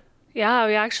NC State? Yeah,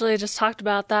 we actually just talked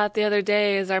about that the other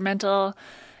day. Is our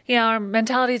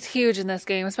mentality is huge in this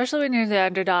game, especially when you're the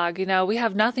underdog. We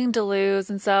have nothing to lose,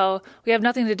 and so we have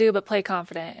nothing to do but play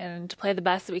confident and to play the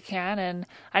best that we can. And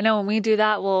I know when we do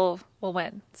that, we'll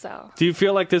win. So, do you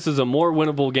feel like this is a more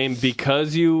winnable game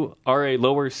because you are a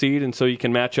lower seed, and so you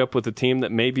can match up with a team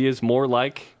that maybe is more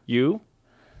like you?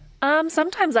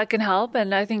 Sometimes that can help,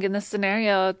 and I think in this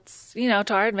scenario, it's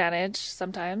to our advantage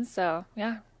sometimes. So,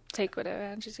 yeah. Take whatever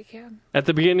advantages you can. At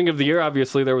the beginning of the year,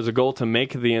 obviously, there was a goal to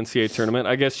make the NCAA tournament.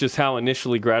 I guess just how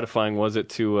initially gratifying was it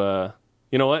to,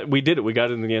 we did it. We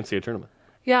got into the NCAA tournament.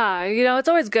 Yeah, it's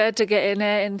always good to get in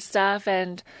it and stuff.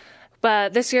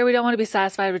 But this year, we don't want to be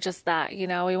satisfied with just that. We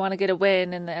want to get a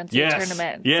win in the NCAA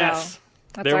tournament. Yes, so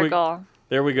that's our goal.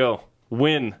 There we go.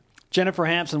 Win. Jennifer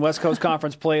Hampson, West Coast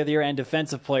Conference Player of the Year and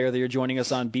Defensive Player of the Year, joining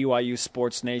us on BYU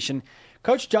Sports Nation.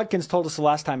 Coach Judkins told us the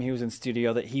last time he was in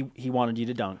studio that he wanted you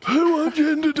to dunk. I want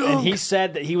you to dunk. And he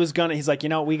said that he's like,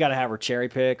 we got to have her cherry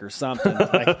pick or something.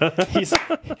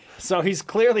 So he's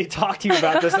clearly talked to you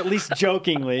about this, at least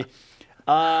jokingly.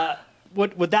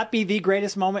 Would that be the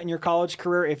greatest moment in your college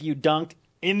career if you dunked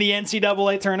in the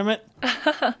NCAA tournament?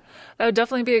 That would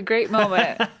definitely be a great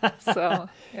moment. So,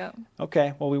 yeah.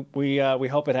 Okay. Well, we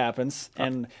hope it happens,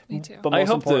 and me too. But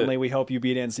most importantly, we hope you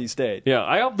beat NC State. Yeah,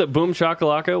 I hope that Boom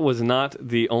Shakalaka was not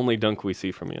the only dunk we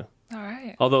see from you. All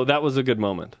right. Although that was a good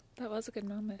moment. That was a good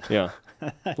moment. Yeah.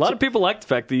 A lot of people liked the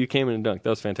fact that you came in and dunked. That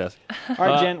was fantastic. All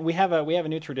right, Jen, we have a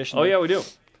new tradition. Oh yeah, we do.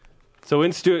 So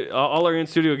all our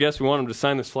in-studio guests, we want them to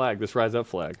sign this flag, this Rise Up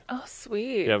flag. Oh,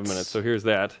 sweet. You have a minute. So here's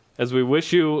that. As we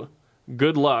wish you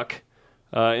good luck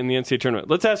in the NCAA tournament.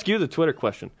 Let's ask you the Twitter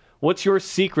question. What's your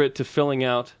secret to filling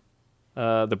out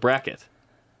the bracket?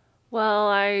 Well,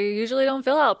 I usually don't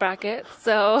fill out brackets,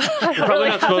 so I You're probably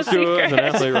not supposed to as an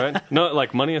athlete, right? No,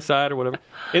 like money aside or whatever.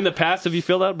 In the past, have you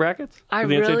filled out brackets? I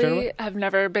really have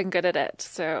never been good at it.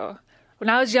 So when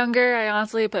I was younger, I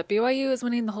honestly put BYU was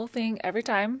winning the whole thing every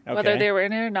time, whether they were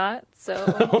in it or not.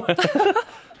 So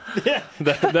yeah,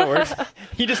 that works.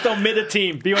 You just omit a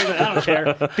team. BYU's like, I don't care.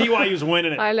 BYU's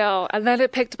winning it. I know. And then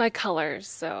it picked my colors,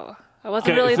 so I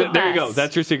wasn't really the best. There you go.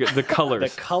 That's your secret. The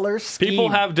colors. The color scheme. People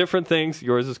have different things.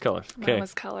 Yours is colors. Okay. Mine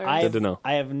was colors. Good to know.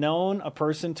 I have known a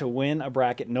person to win a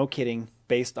bracket, no kidding,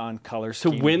 based on color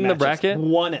scheme. To win the bracket?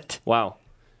 Won it. Wow.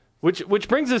 Which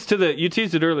brings us to you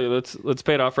teased it earlier. Let's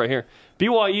pay it off right here.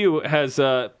 BYU has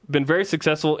been very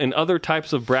successful in other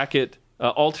types of bracket,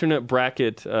 alternate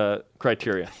bracket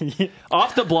criteria.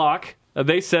 Off the block,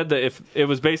 they said that if it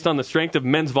was based on the strength of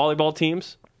men's volleyball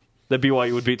teams, that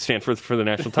BYU would beat Stanford for the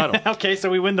national title. Okay, so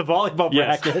we win the volleyball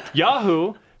bracket.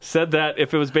 Yahoo said that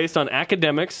if it was based on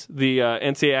academics, the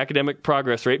NCAA academic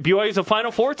progress rate, BYU is a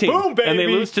Final Four team. Boom, baby! And they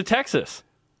lose to Texas.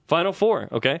 Final Four,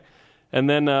 okay? And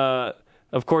then,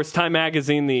 of course, Time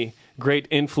Magazine, the great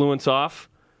influence off,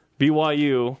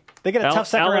 BYU. They get a tough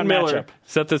second-round matchup.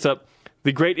 Set this up.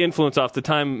 The great influence off the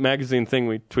Time Magazine thing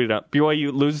we tweeted out.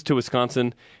 BYU loses to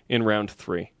Wisconsin in round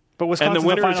 3. But Wisconsin's and the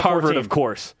winner is Harvard, team. of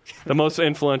course, the most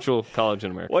influential college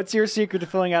in America. What's your secret to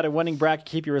filling out a winning bracket?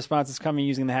 Keep your responses coming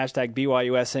using the hashtag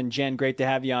BYUSN. Jen, great to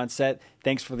have you on set.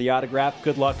 Thanks for the autograph.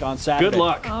 Good luck on Saturday. Good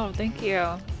luck. Oh, thank you.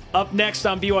 Up next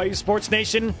on BYU Sports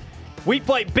Nation, we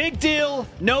play Big Deal,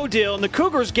 No Deal, and the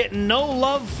Cougars getting no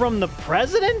love from the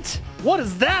president? What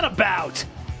is that about?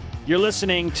 You're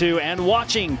listening to and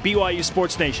watching BYU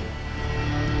Sports Nation.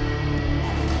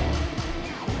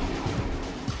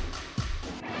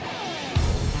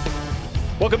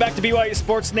 Welcome back to BYU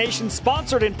Sports Nation,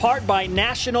 sponsored in part by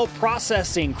National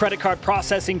Processing, credit card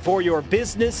processing for your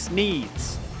business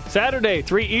needs. Saturday,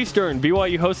 3 Eastern,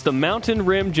 BYU hosts the Mountain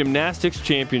Rim Gymnastics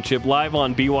Championship live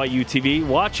on BYU TV.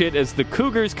 Watch it as the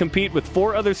Cougars compete with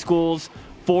 4 other schools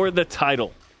for the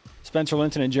title. Spencer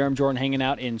Linton and Jerem Jordan hanging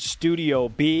out in Studio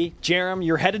B. Jerem,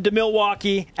 you're headed to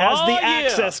Milwaukee as the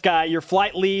access guy. Your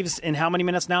flight leaves in how many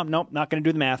minutes now? Nope, not going to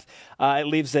do the math. It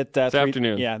leaves at this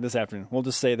afternoon. Yeah, this afternoon. We'll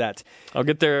just say that. I'll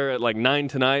get there at like 9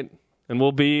 tonight, and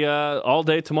we'll be all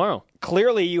day tomorrow.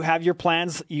 Clearly, you have your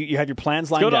plans. You have your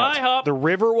plans lined Let's go out. to IHOP. The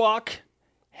Riverwalk,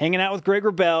 hanging out with Greg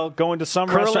Wrubell, going to some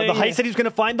restaurant. The Height said he's going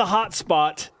to find the hot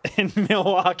spot in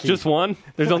Milwaukee. Just one?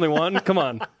 There's only one? Come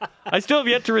on. I still have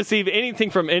yet to receive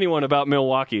anything from anyone about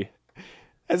Milwaukee.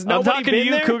 I'm talking to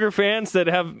you, there? Cougar fans that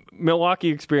have Milwaukee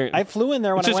experience. I flew in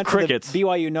there when I went crickets. to the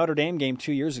BYU Notre Dame game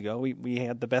 2 years ago. We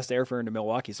had the best airfare into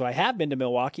Milwaukee. So I have been to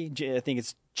Milwaukee. I think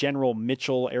it's General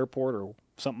Mitchell Airport or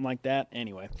something like that.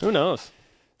 Anyway. Who knows?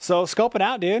 So scope it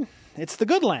out, dude. It's the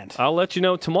good land. I'll let you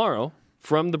know tomorrow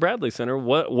from the Bradley Center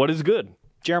what is good.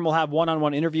 Jerem will have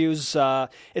one-on-one interviews.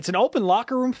 It's an open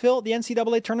locker room fill at the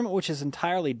NCAA tournament, which is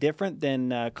entirely different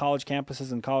than college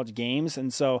campuses and college games.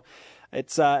 And so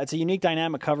it's a unique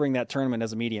dynamic covering that tournament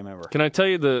as a media member. Can I tell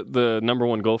you the number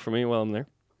one goal for me while I'm there?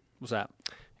 What's that?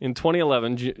 In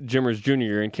 2011, Jimmer's junior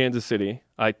year in Kansas City,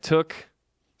 I took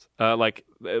quiet.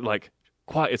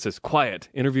 It says quiet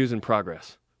interviews in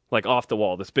progress, like off the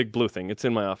wall. This big blue thing. It's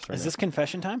in my office right now. Is this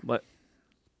confession time? What?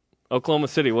 Oklahoma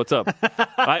City, what's up?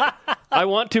 I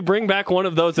want to bring back one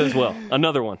of those as well.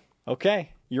 Another one.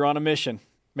 Okay, you're on a mission.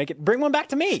 Bring one back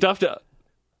to me.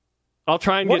 I'll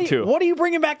try and get two. What are you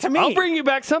bringing back to me? I'll bring you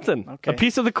back something. Okay. A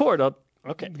piece of the cord.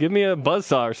 Okay. Give me a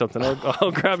buzzsaw or something.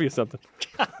 I'll grab you something.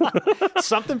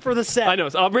 Something for the set. I know.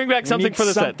 So I'll bring back something for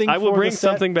the set. I will bring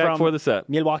something back for the set.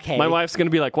 Milwaukee. My wife's going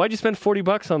to be like, "Why'd you spend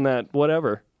 $40 on that?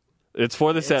 Whatever. It's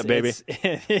for the set, baby."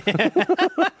 You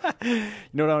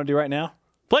know what I want to do right now?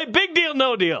 Play Big Deal,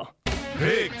 No Deal.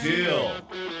 Big Deal,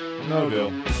 No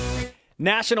Deal.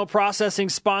 National Processing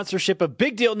sponsorship of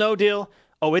Big Deal, No Deal.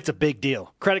 Oh, it's a big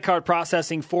deal. Credit card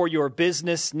processing for your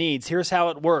business needs. Here's how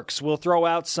it works. We'll throw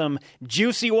out some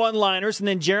juicy one-liners, and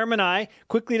then Jerem and I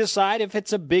quickly decide if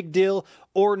it's a big deal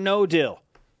or no deal.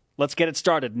 Let's get it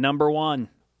started. Number 1.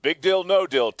 Big deal, no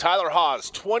deal. Tyler Haws,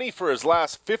 20 for his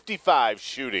last 55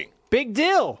 shooting. Big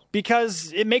deal,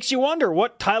 because it makes you wonder,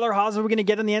 what Tyler Haws are we going to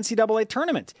get in the NCAA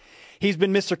tournament? He's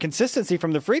been Mr. Consistency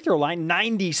from the free throw line,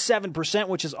 97%,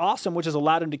 which is awesome, which has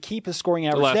allowed him to keep his scoring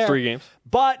average the last 3 games.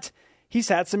 But he's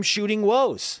had some shooting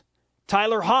woes.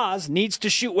 Tyler Haws needs to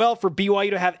shoot well for BYU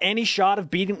to have any shot of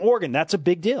beating Oregon. That's a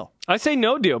big deal. I say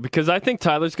no deal because I think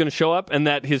Tyler's going to show up and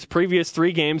that his previous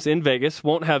 3 games in Vegas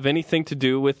won't have anything to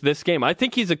do with this game. I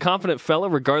think he's a confident fella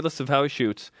regardless of how he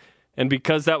shoots. And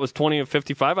because that was 20 of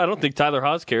 55, I don't think Tyler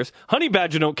Haws cares. Honey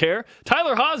Badger don't care.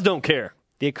 Tyler Haws don't care.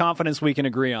 The confidence we can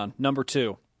agree on. Number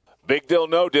 2. Big deal,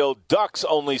 no deal. Ducks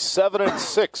only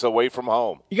 7-6 away from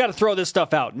home. You got to throw this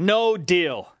stuff out. No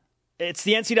deal. It's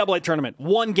the NCAA tournament.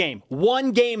 One game.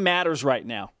 One game matters right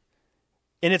now.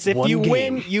 And it's if you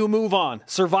win, you move on.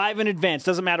 Survive in advance.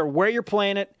 Doesn't matter where you're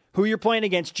playing it, who you're playing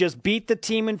against. Just beat the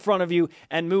team in front of you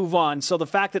and move on. So the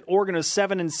fact that Oregon is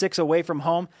 7-6 away from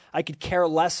home, I could care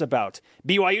less about.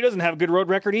 BYU doesn't have a good road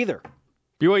record either.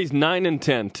 BYU's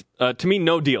 9-10. To me,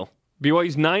 no deal.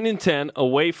 BYU's 9-10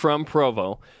 away from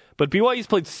Provo, but BYU's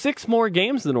played 6 more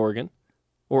games than Oregon,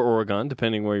 or Oregon,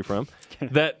 depending where you're from.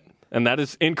 that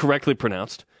is incorrectly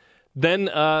pronounced. Than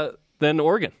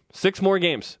Oregon. 6 more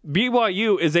games.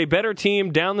 BYU is a better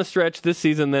team down the stretch this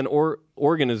season than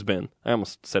Oregon has been. I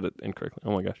almost said it incorrectly.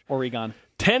 Oh my gosh. Oregon.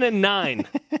 10-9.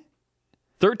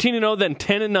 13-0, then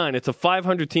 10-9. It's a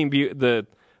 500 team. The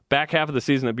back half of the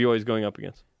season that BYU is going up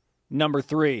against. Number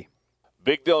 3.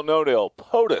 Big deal, no deal.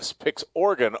 POTUS picks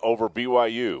Oregon over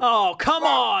BYU. Oh, come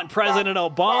on, President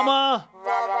Obama.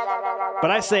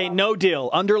 But I say no deal.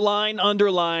 Underline,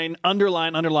 underline,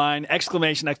 underline, underline,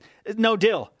 exclamation. No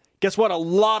deal. Guess what? A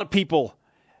lot of people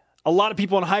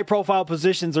in high-profile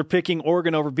positions are picking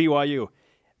Oregon over BYU.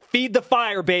 Feed the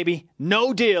fire, baby.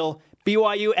 No deal.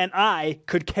 BYU and I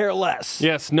could care less.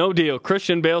 Yes, no deal.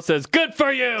 Christian Bale says, good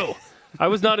for you. I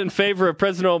was not in favor of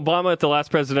President Obama at the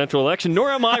last presidential election,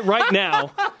 nor am I right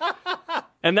now.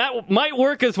 And that might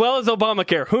work as well as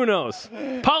Obamacare. Who knows?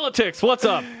 Politics, what's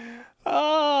up?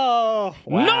 Oh,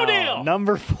 wow. No deal.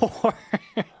 Number 4.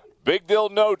 Big deal,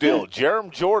 no deal.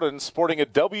 Jerem Jordan sporting a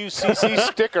WCC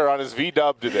sticker on his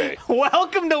V-dub today.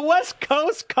 Welcome to West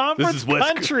Coast Conference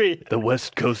country. The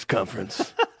West Coast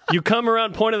Conference. You come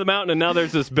around Point of the Mountain, and now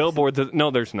there's this billboard.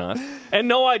 No, there's not. And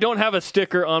no, I don't have a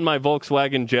sticker on my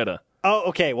Volkswagen Jetta. Oh,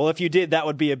 okay. Well, if you did, that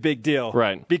would be a big deal.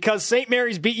 Right. Because St.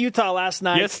 Mary's beat Utah last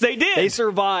night. Yes, they did. They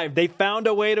survived. They found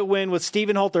a way to win with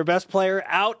Stephen Holt, their best player,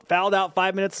 fouled out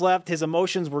 5 minutes left. His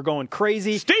emotions were going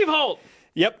crazy. Steve Holt!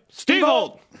 Yep. Steve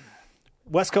Holt!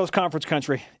 West Coast Conference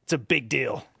country. It's a big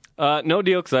deal. No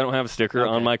deal because I don't have a sticker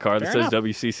on my car that says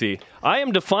WCC. I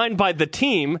am defined by the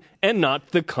team and not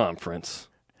the conference.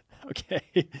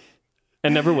 Okay.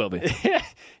 And never will be.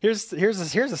 Here's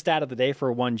a stat of the day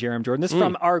for one Jerem Jordan. This is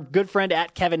from our good friend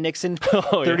at Kevin Nixon,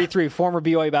 33, former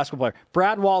BYU basketball player.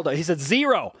 Brad Waldo, he said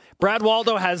 0. Brad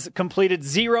Waldo has completed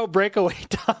 0 breakaway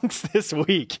dunks this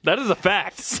week. That is a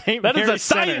fact. That is a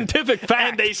scientific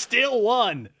fact. And they still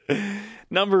won.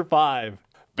 Number 5.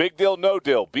 Big deal, no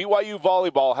deal. BYU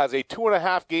volleyball has a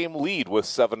 2.5-game lead with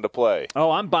 7 to play.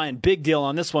 Oh, I'm buying big deal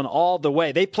on this one all the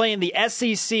way. They play in the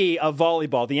SEC of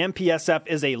volleyball. The MPSF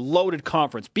is a loaded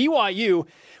conference. BYU,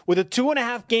 with a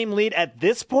 2.5-game lead at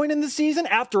this point in the season,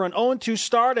 after an 0-2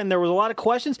 start, and there was a lot of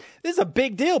questions, this is a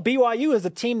big deal. BYU is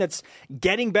a team that's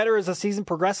getting better as the season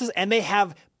progresses, and they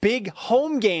have big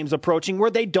home games approaching where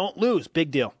they don't lose.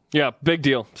 Big deal. Yeah, big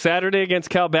deal. Saturday against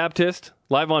Cal Baptist,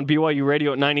 live on BYU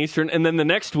Radio at 9 Eastern. And then the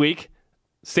next week,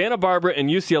 Santa Barbara and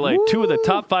UCLA, 2 of the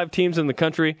top 5 teams in the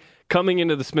country, coming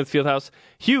into the Smith Fieldhouse.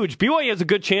 Huge. BYU has a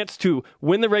good chance to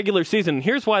win the regular season. And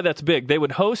here's why that's big. They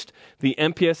would host the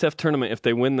MPSF tournament if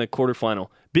they win the quarterfinal.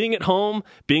 Being at home,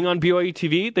 being on BYU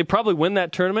TV, they probably win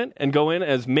that tournament and go in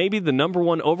as maybe the number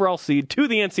 1 overall seed to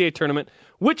the NCAA tournament,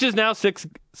 which is now six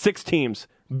teams.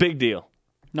 Big deal.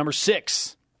 Number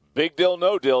 6. Big deal,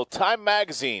 no deal. Time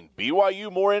Magazine. BYU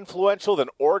more influential than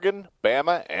Oregon,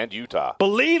 Bama, and Utah.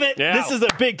 Believe it. Yeah. This is a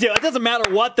big deal. It doesn't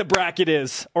matter what the bracket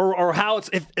is or how it's.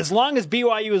 As long as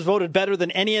BYU is voted better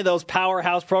than any of those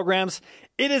powerhouse programs,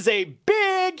 it is a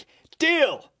big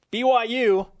deal.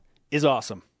 BYU is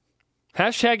awesome.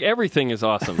 Hashtag everything is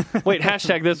awesome. Wait,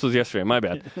 hashtag this was yesterday. My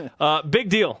bad. Big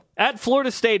deal. Add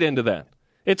Florida State into that.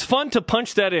 It's fun to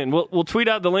punch that in. We'll tweet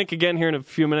out the link again here in a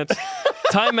few minutes.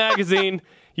 Time Magazine.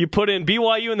 You put in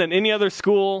BYU and then any other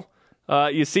school.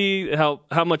 You see how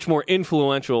much more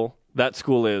influential that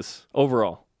school is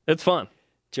overall. It's fun.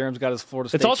 Jerem's got his Florida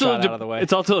State shot out of the way.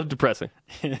 It's also depressing,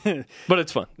 but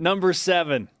it's fun. Number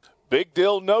 7. Big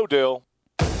deal, no deal.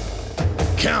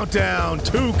 Countdown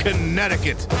to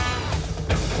Connecticut.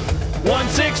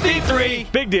 163.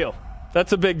 Big deal.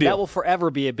 That's a big deal. That will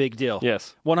forever be a big deal.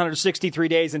 Yes. 163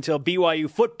 days until BYU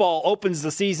football opens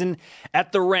the season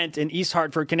at the Rent in East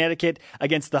Hartford, Connecticut,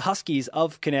 against the Huskies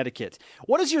of Connecticut.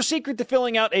 What is your secret to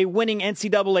filling out a winning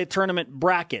NCAA tournament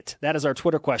bracket? That is our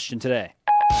Twitter question today.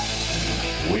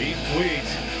 Tweet.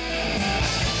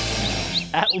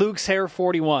 At Luke's Hair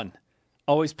 41.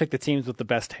 Always pick the teams with the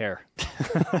best hair.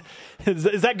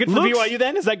 Is that good for BYU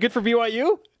then? Is that good for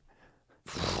BYU?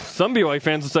 Some BYU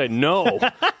fans will say no.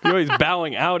 BYU's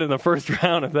bowing out in the first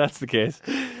round if that's the case.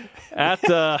 Is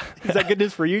that good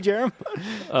news for you, Jerem?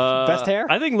 Best hair?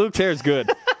 I think Luke's hair is good.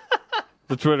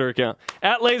 The Twitter account.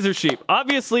 At Laser Sheep.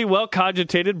 Obviously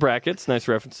well-cogitated brackets. Nice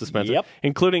reference to Spencer. Yep.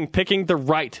 Including picking the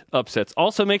right upsets.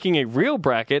 Also making a real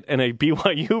bracket and a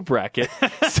BYU bracket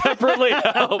separately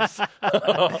helps.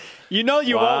 You know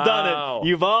you've all done it.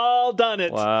 You've all done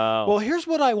it. Wow. Well, here's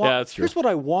what I want. Yeah, that's true. Here's what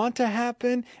I want to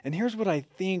happen, and here's what I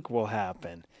think will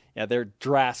happen. Yeah, they're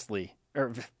drastically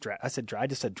I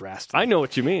just said drastically. I know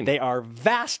what you mean. They are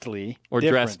vastly or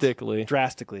different. drastically.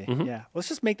 Drastically, yeah. Let's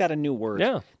just make that a new word.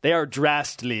 Yeah. They are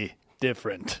drastically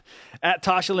different. At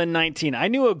Tasha Lynn 19, I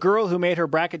knew a girl who made her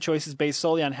bracket choices based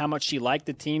solely on how much she liked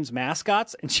the team's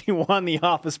mascots, and she won the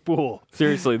office pool.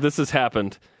 Seriously, this has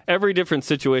happened. Every different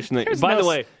situation. By the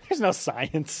way, there's no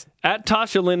science. At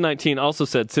Tasha Lynn 19 also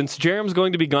said, since Jerem's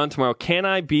going to be gone tomorrow, can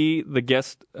I be the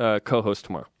guest co-host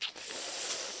tomorrow?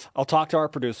 I'll talk to our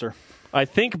producer. I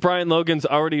think Brian Logan's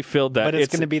already filled that. But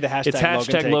it's going to be the hashtag, it's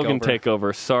hashtag Logan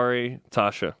Takeover. Sorry,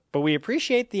 Tasha. But we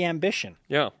appreciate the ambition.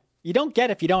 Yeah. You don't get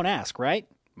if you don't ask, right?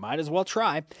 Might as well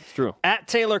try. It's true. At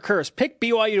Taylor Curse, pick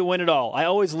BYU to win it all. I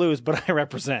always lose, but I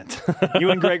represent. You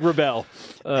and Greg Rebel.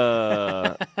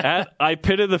 At I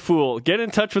Pitted the Fool, get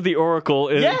in touch with the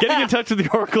Oracle. Yeah. Getting in touch with the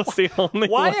Oracle is the only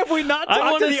Why one. have we not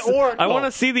talked to the Oracle? I want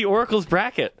to see the Oracle's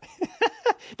bracket.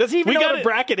 Does he even know what a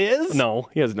bracket is? No,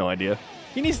 he has no idea.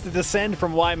 He needs to descend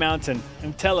from Y Mountain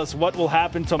and tell us what will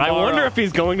happen tomorrow. I wonder if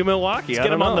he's going to Milwaukee. Let's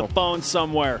get him on the phone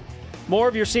somewhere. More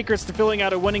of your secrets to filling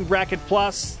out a winning bracket,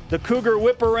 plus the Cougar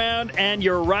Whip Around and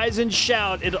your Rise and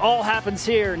Shout. It all happens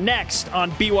here next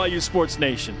on BYU Sports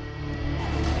Nation.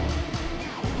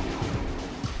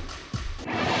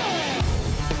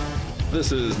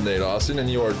 This is Nate Austin, and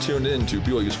you are tuned in to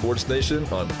BYU Sports Nation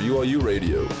on BYU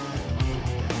Radio.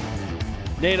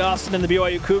 Nate Austin and the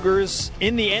BYU Cougars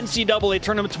in the NCAA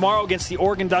tournament tomorrow against the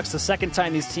Oregon Ducks, the second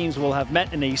time these teams will have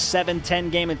met in a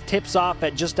 7-10 game. It tips off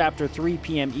at just after 3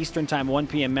 p.m. Eastern Time, 1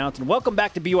 p.m. Mountain. Welcome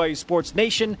back to BYU Sports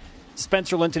Nation.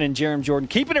 Spencer Linton and Jerem Jordan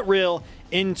keeping it real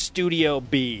in Studio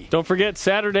B. Don't forget,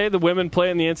 Saturday, the women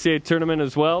play in the NCAA tournament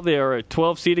as well. They are a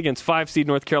 12 seed against 5 seed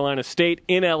North Carolina State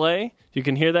in L.A. You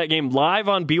can hear that game live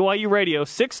on BYU Radio,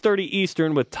 6:30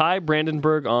 Eastern, with Ty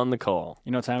Brandenburg on the call.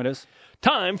 You know what time it is?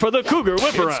 Time for the Cougar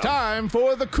Whip Around. It's time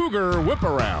for the Cougar Whip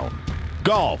Around.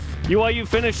 Golf. BYU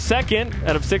finished second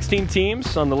out of 16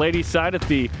 teams on the ladies' side at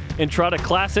the Entrada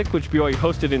Classic, which BYU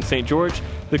hosted in St. George.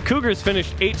 The Cougars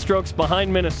finished 8 strokes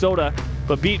behind Minnesota,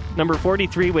 but beat number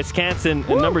 43 Wisconsin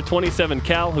and number 27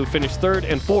 Cal, who finished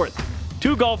 3rd and 4th.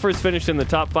 2 golfers finished in the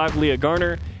top 5, Leah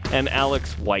Garner and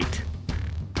Alex White.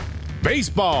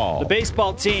 Baseball. The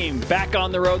baseball team back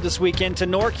on the road this weekend to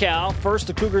NorCal. First,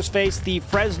 the Cougars face the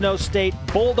Fresno State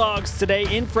Bulldogs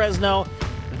today in Fresno.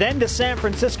 Then to San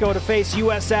Francisco to face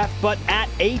USF, but at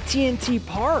AT&T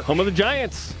Park. Home of the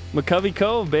Giants. McCovey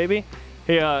Cove, baby.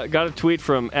 Hey, got a tweet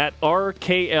from at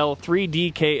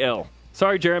RKL3DKL.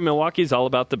 Sorry, Jerry, Milwaukee's all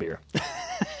about the beer.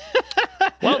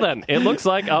 Well then, it looks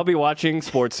like I'll be watching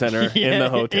SportsCenter in the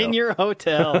hotel. In your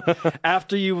hotel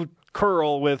after you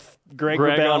curl with Greg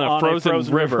Rebel on a frozen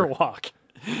river walk.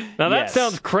 Now that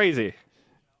sounds crazy.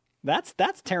 That's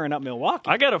tearing up Milwaukee.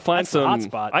 I gotta find That's the hot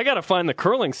spot. I gotta find the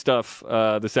curling stuff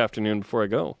this afternoon before I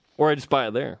go, or I just buy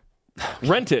it there.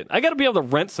 Rent it. I gotta be able to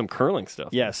rent some curling stuff.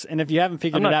 Yes, and if you haven't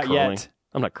figured it out yet,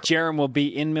 I'm not Jerem will be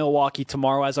in Milwaukee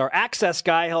tomorrow as our access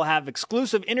guy. He'll have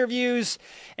exclusive interviews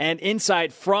and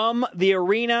insight from the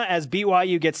arena as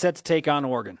BYU gets set to take on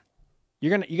Oregon.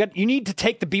 You need to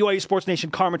take the BYU Sports Nation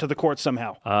karma to the court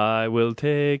somehow. I will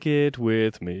take it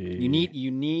with me. You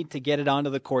need to get it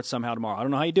onto the court somehow tomorrow. I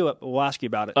don't know how you do it, but we'll ask you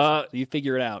about it. So you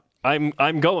figure it out.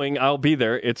 I'm going. I'll be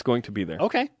there. It's going to be there.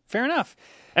 Okay, fair enough.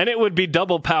 And it would be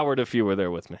double powered if you were there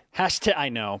with me. I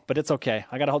know, but it's okay.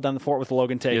 I got to hold down the fort with the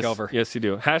Logan Takeover. Yes, you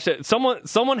do.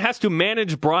 Someone has to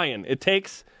manage Brian. It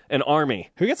takes an army.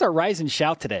 Who gets our Rise and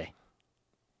Shout today?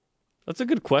 That's a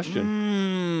good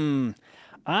question.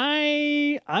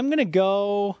 I'm gonna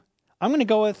go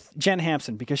with Jen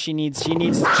Hampson because she needs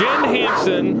Jen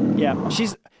Hampson. Yeah,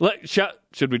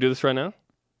 should we do this right now?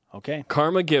 Okay.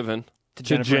 Karma given to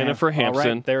Jennifer Hampson.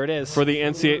 All right, there it is. For the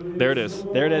NCAA. There it is.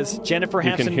 There it is. Jennifer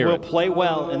Hampson will play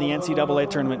well in the NCAA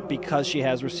tournament because she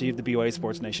has received the BYU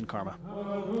Sports Nation karma.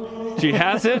 She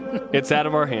has it. It's out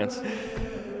of our hands.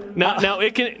 Now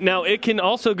it can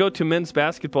also go to men's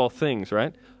basketball things,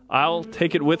 right? I'll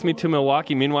take it with me to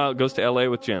Milwaukee. Meanwhile, it goes to L.A.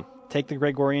 with Jen. Take the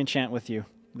Gregorian chant with you.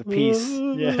 The peace.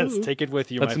 Yes, take it with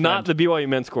you, That's my not friend. the BYU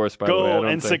men's course, by the way. Go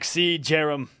and succeed,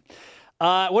 Jerem.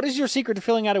 What is your secret to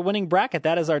filling out a winning bracket?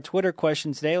 That is our Twitter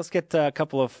question today. Let's get a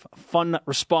couple of fun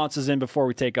responses in before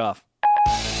we take off.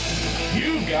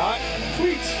 You got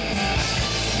tweets.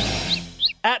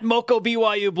 At Moco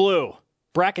BYU Blue.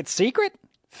 Bracket secret?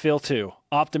 Phil 2.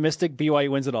 Optimistic, BYU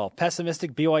wins it all.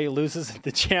 Pessimistic, BYU loses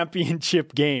the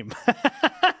championship game.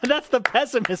 That's the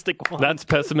pessimistic one. That's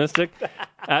pessimistic.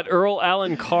 At Earl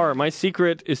Allen Carr, my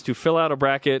secret is to fill out a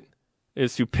bracket,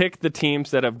 is to pick the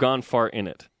teams that have gone far in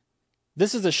it.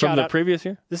 This is a shout From the out previous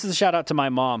year? This is a shout out to my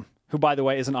mom, who, by the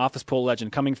way, is an office pool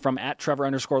legend, coming from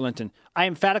 @Trevor_Linton. I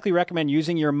emphatically recommend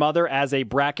using your mother as a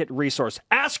bracket resource.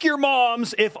 Ask your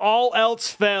moms if all else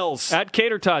fails.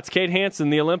 @CaterTots, Kate Hansen,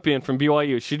 the Olympian from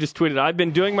BYU. She just tweeted, I've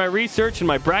been doing my research and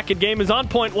my bracket game is on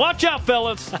point. Watch out,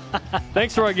 fellas.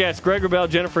 Thanks to our guests, Greg Wrubell,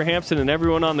 Jennifer Hampson, and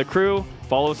everyone on the crew.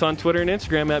 Follow us on Twitter and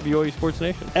Instagram @BYU Sports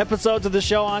Nation. Episodes of the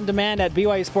show on demand at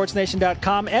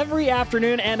BYUSportsNation.com every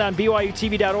afternoon and on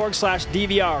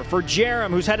BYUTV.org/DVR. For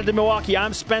Jerem, who's headed to Milwaukee,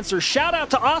 I'm Spencer. Shout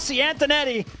out to Aussie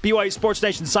Antonetti. BYU Sports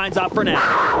Nation signs off for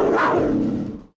now.